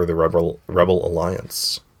artwork for the Rebel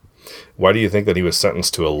Alliance. Why do you think that he was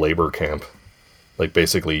sentenced to a labor camp? Like,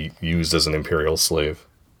 basically used as an imperial slave?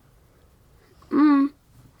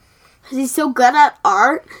 Is he so good at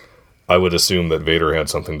art? I would assume that Vader had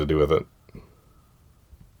something to do with it.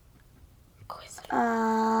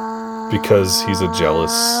 Because he's a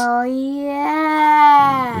jealous... Oh,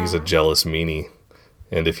 yeah. He's a jealous meanie.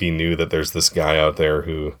 And if he knew that there's this guy out there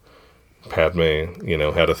who Padme,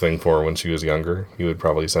 had a thing for when she was younger, he would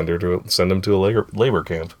probably send him to a labor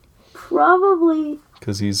camp. Probably.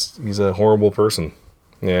 Because he's a horrible person.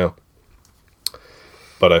 Yeah.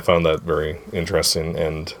 But I found that very interesting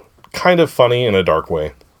and kind of funny in a dark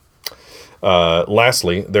way.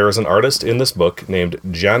 Lastly, there is an artist in this book named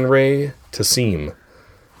Janray Tassim.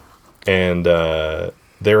 And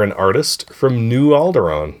they're an artist from New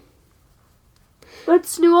Alderaan.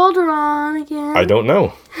 What's New Alderaan again? I don't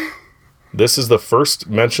know. This is the first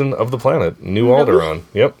mention of the planet, New Alderaan.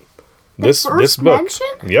 Yep. This book. Mention?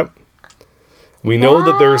 Yep. We know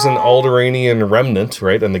that there's an Alderaanian remnant,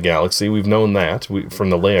 right, in the galaxy. We've known that from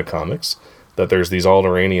the Leia comics, that there's these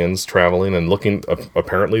Alderaanians traveling and looking.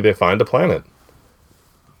 Apparently, they find a planet,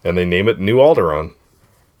 and they name it New Alderaan.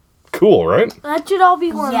 Cool, right? That should all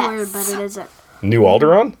be one Yes. word, but it isn't. New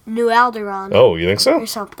Alderaan? New Alderaan Oh, you think so? or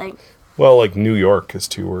something. Well, like New York is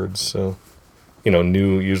 2 words, so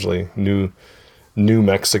usually New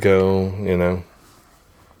Mexico.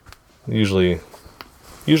 Usually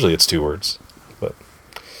it's 2 words. But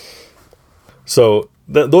so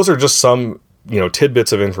those are just some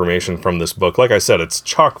tidbits of information from this book. Like I said, it's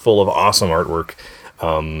chock full of awesome artwork.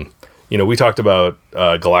 We talked about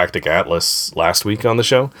Galactic Atlas last week on the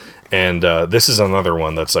show, and this is another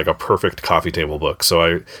one that's like a perfect coffee table book. So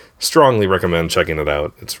I strongly recommend checking it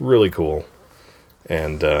out. It's really cool,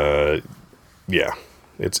 and yeah,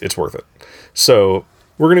 it's worth it. So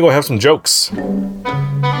we're gonna go have some jokes.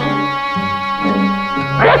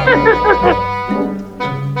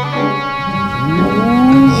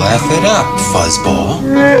 Laugh it up, fuzzball.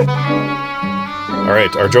 All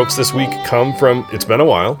right, our jokes this week come from, it's been a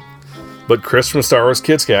while, but Chris from Star Wars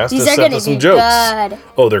Kids Cast These has are sent gonna us some be jokes. good.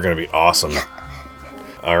 Oh, they're going to be awesome.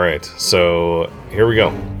 All right, so here we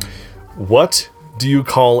go. What do you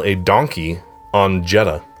call a donkey on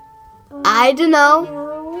Jeddah? I don't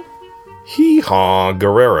know. Hee-haw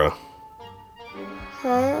Guerrera.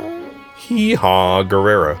 Hee-haw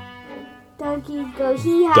Guerrera. Donkeys go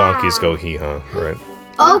hee-haw. Donkeys go hee-haw, right.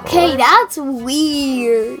 Okay, that's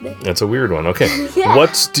weird. That's a weird one. Okay. Yeah.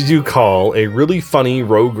 What did you call a really funny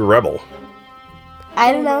rogue rebel?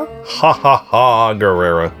 I don't know. Ha ha ha,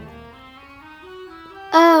 Guerrera.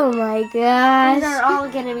 Oh my gosh. They're all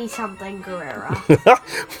gonna be something, Guerrero.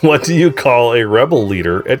 What do you call a rebel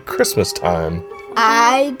leader at Christmas time?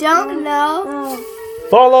 I don't know.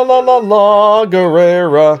 Fa la la la la,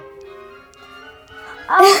 Guerrera.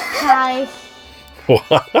 Okay.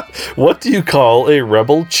 What do you call a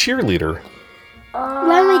rebel cheerleader?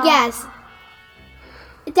 Let me guess.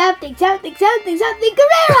 Something,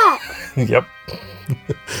 Guerrera! Yep.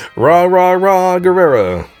 Rah, rah, rah,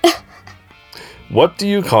 Guerrera. What do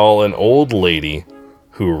you call an old lady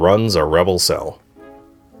who runs a rebel cell?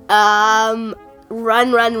 Run,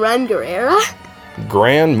 Guerrera?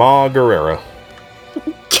 Grandma Guerrera.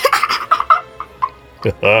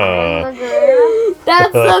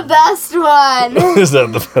 That's the best one. Is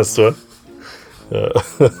that the best one?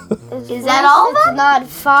 Is that all of them? Not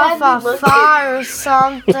fa or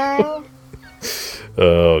something.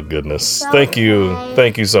 Oh, goodness. Thank you.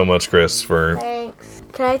 Thank you so much, Chris, for... Thanks.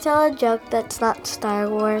 Can I tell a joke that's not Star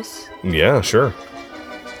Wars? Yeah, sure.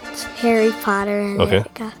 It's Harry Potter. And Okay.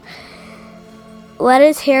 What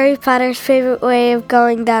is Harry Potter's favorite way of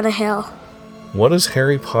going down a hill? What is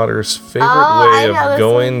Harry Potter's favorite I way know of this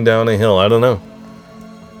going down a hill? I don't know.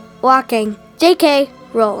 Walking. JK.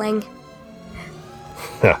 Rolling.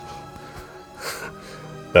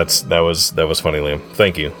 That was funny, Liam.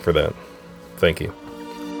 Thank you for that. Thank you.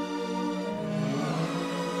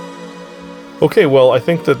 Okay, well, I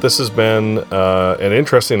think that this has been an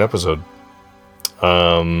interesting episode.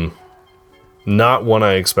 Not one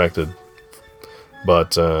I expected,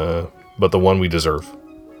 but the one we deserve.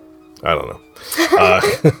 I don't know.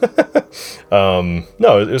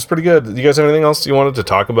 No, it was pretty good. Do you guys have anything else you wanted to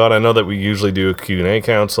talk about? I know that we usually do a Q&A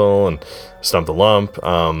council and Stump the Lump,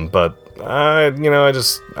 but I don't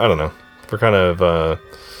know. We're kind of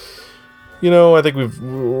I think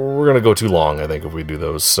we're gonna go too long. I think if we do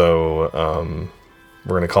those, so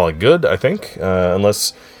we're gonna call it good. I think,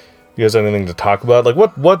 unless you guys have anything to talk about. Like,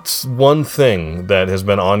 what's one thing that has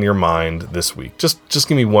been on your mind this week? Just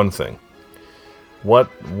give me one thing. What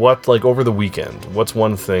like over the weekend? What's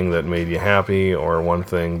one thing that made you happy, or one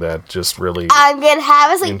thing that just really? I'm gonna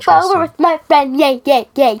have a sleepover with my friend. Yay, yay,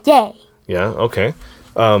 yay, yay. Yeah. Okay.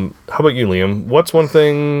 How about you, Liam? What's one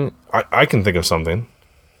thing? I can think of something.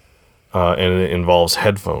 And it involves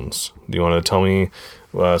headphones. Do you want to tell me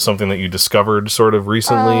something that you discovered sort of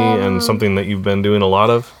recently and something that you've been doing a lot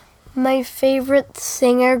of? My favorite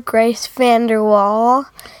singer, Grace VanderWaal.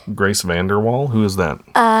 Grace VanderWaal? Who is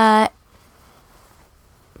that?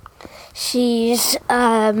 She's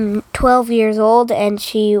 12 years old, and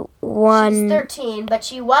she won... She's 13, but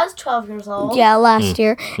she was 12 years old. Yeah, last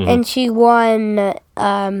year. And she won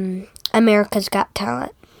America's Got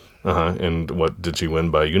Talent. And what did she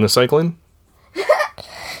win, by unicycling?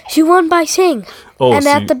 She won by sing. Oh, and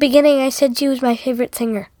at the beginning, I said she was my favorite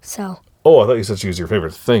singer, so... Oh, I thought you said she was your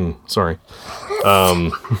favorite thing. Sorry.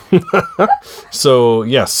 So,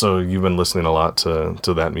 yes, so you've been listening a lot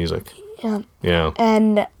to that music. Yeah. Yeah.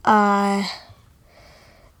 And,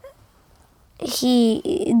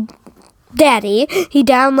 Daddy, he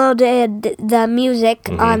downloaded the music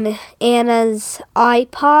on Anna's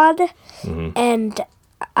iPod, and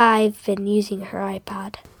I've been using her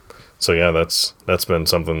iPod. So yeah, that's been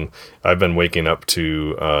something. I've been waking up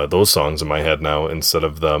to those songs in my head now instead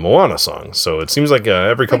of the Moana songs. So it seems like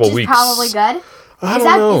every couple Which is weeks. probably good. Is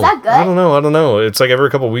that good? I don't know. It's like every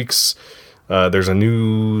couple weeks there's a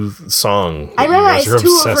new song. I remember you're it's 2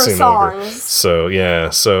 of her obsessing songs. over. So yeah,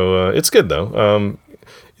 it's good though.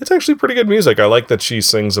 It's actually pretty good music. I like that she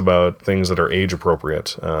sings about things that are age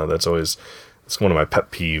appropriate. It's one of my pet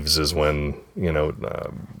peeves is when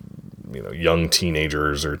young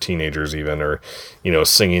teenagers or teenagers even are,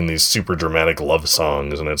 singing these super dramatic love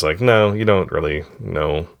songs, and it's like, no, you don't really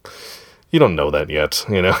know, you don't know that yet,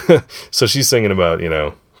 So she's singing about,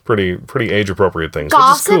 pretty age appropriate things,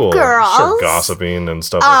 Gossip which is cool. Girls. Sure, gossiping and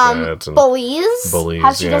stuff like that. And Bullies.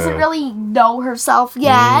 How she doesn't really know herself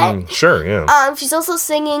yet. Sure, yeah. She's also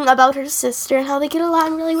singing about her sister and how they get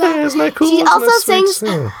along really well. Hey, isn't that cool? She Isn't also that sweet?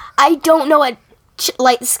 sings. Yeah. I don't know what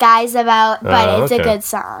Light the Sky's about, but it's okay. a good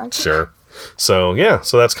song. Sure. So yeah,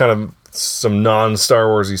 so that's kind of some non-Star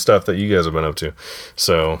Warsy stuff that you guys have been up to.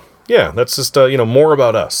 So yeah, that's just more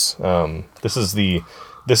about us. This is the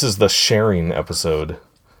sharing episode.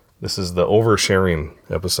 This is the oversharing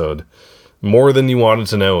episode. More than you wanted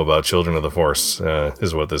to know about Children of the Force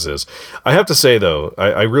is what this is. I have to say though,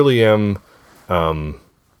 I really am. Anna,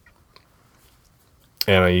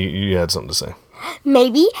 you had something to say.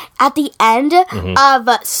 Maybe at the end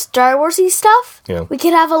of Star Warsy stuff, we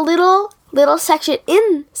could have a little section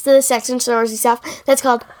in the section Star Warsy stuff that's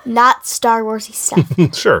called Not Star Warsy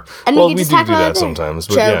Stuff. Sure. And well, we we just do talk about that it there. sometimes.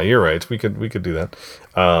 But True. yeah, you're right. We could do that.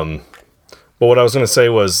 But what I was going to say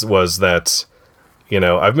was that,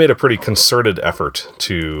 I've made a pretty concerted effort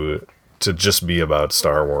to just be about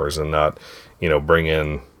Star Wars and not, bring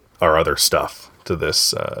in our other stuff to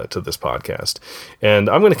this podcast. And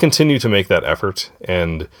I'm going to continue to make that effort.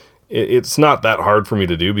 And it's not that hard for me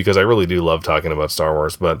to do because I really do love talking about Star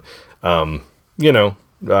Wars. But,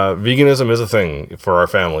 veganism is a thing for our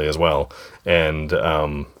family as well. And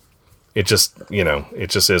it just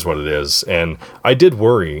is what it is. And I did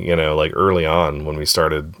worry, like early on when we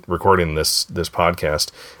started recording this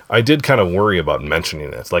podcast, I did kind of worry about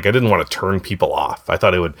mentioning it. Like I didn't want to turn people off. I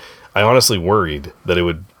honestly worried that it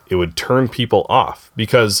would turn people off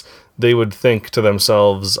because they would think to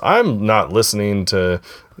themselves, I'm not listening to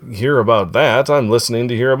hear about that. I'm listening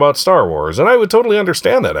to hear about Star Wars. And I would totally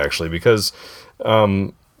understand that actually because,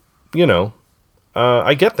 I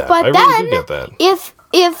get that. But I then, really do get that.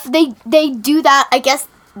 if they do that, I guess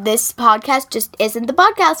this podcast just isn't the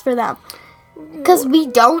podcast for them. Because we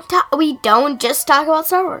don't just talk about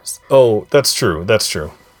Star Wars. Oh, that's true. That's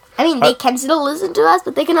true. I mean, they can still listen to us,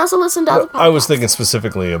 but they can also listen to other podcasts. I was thinking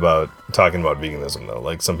specifically about talking about veganism, though.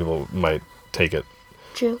 Like, some people might take it.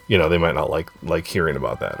 True. They might not like hearing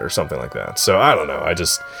about that or something like that. So, I don't know. I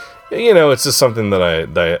just, it's just something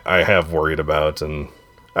that I have worried about, and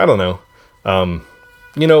I don't know. Let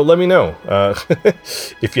me know.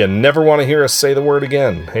 If you never want to hear us say the word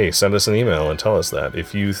again, hey, send us an email and tell us that.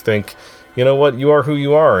 If you think, you are who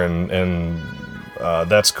you are, and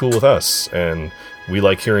that's cool with us, and we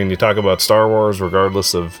like hearing you talk about Star Wars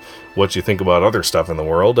regardless of what you think about other stuff in the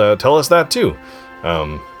world, tell us that too.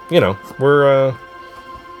 We're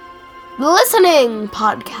listening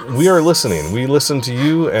podcast. we are listening. We listen to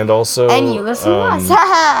you, and also And you listen to us.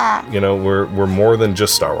 we're more than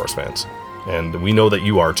just Star Wars fans. And we know that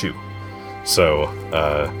you are too. So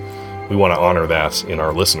we want to honor that in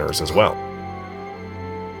our listeners as well.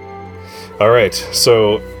 All right,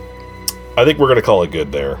 so I think we're going to call it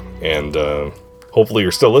good there. And hopefully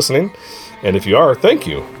you're still listening. And if you are, thank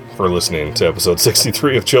you for listening to episode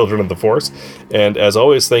 63 of Children of the Force. And as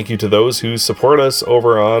always, thank you to those who support us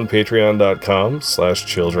over on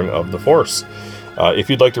patreon.com/Children of the Force. If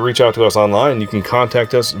you'd like to reach out to us online, you can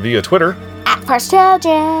contact us via Twitter. At Force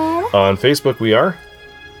Children. On Facebook, we are...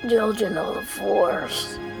 Children of the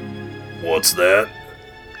Force. What's that?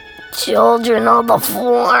 Children of the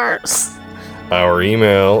Force. Our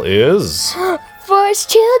email is...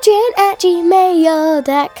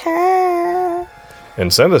 forcechildren@gmail.com.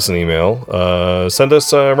 And send us an email. Send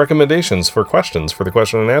us recommendations for questions for the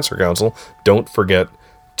Question and Answer Council. Don't forget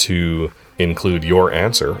to include your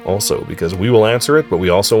answer also, because we will answer it, but we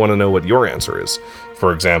also want to know what your answer is.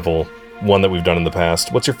 For example, one that we've done in the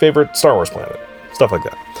past, what's your favorite Star Wars planet? Stuff like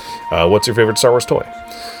that. What's your favorite Star Wars toy?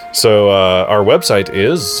 So our website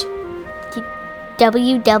is...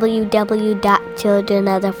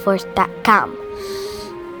 www.childrenoftheforce.com.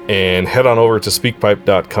 And head on over to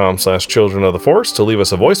speakpipe.com/Children of the Force to leave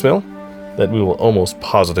us a voicemail that we will almost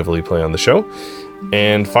positively play on the show.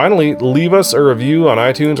 And finally, leave us a review on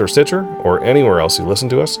iTunes or Stitcher or anywhere else you listen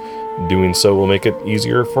to us. Doing so will make it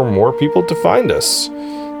easier for more people to find us.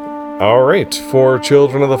 All right, for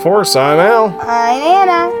Children of the Force, I'm Al. I'm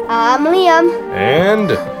Anna. I'm Liam. And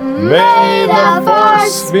may the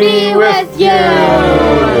Force be with you!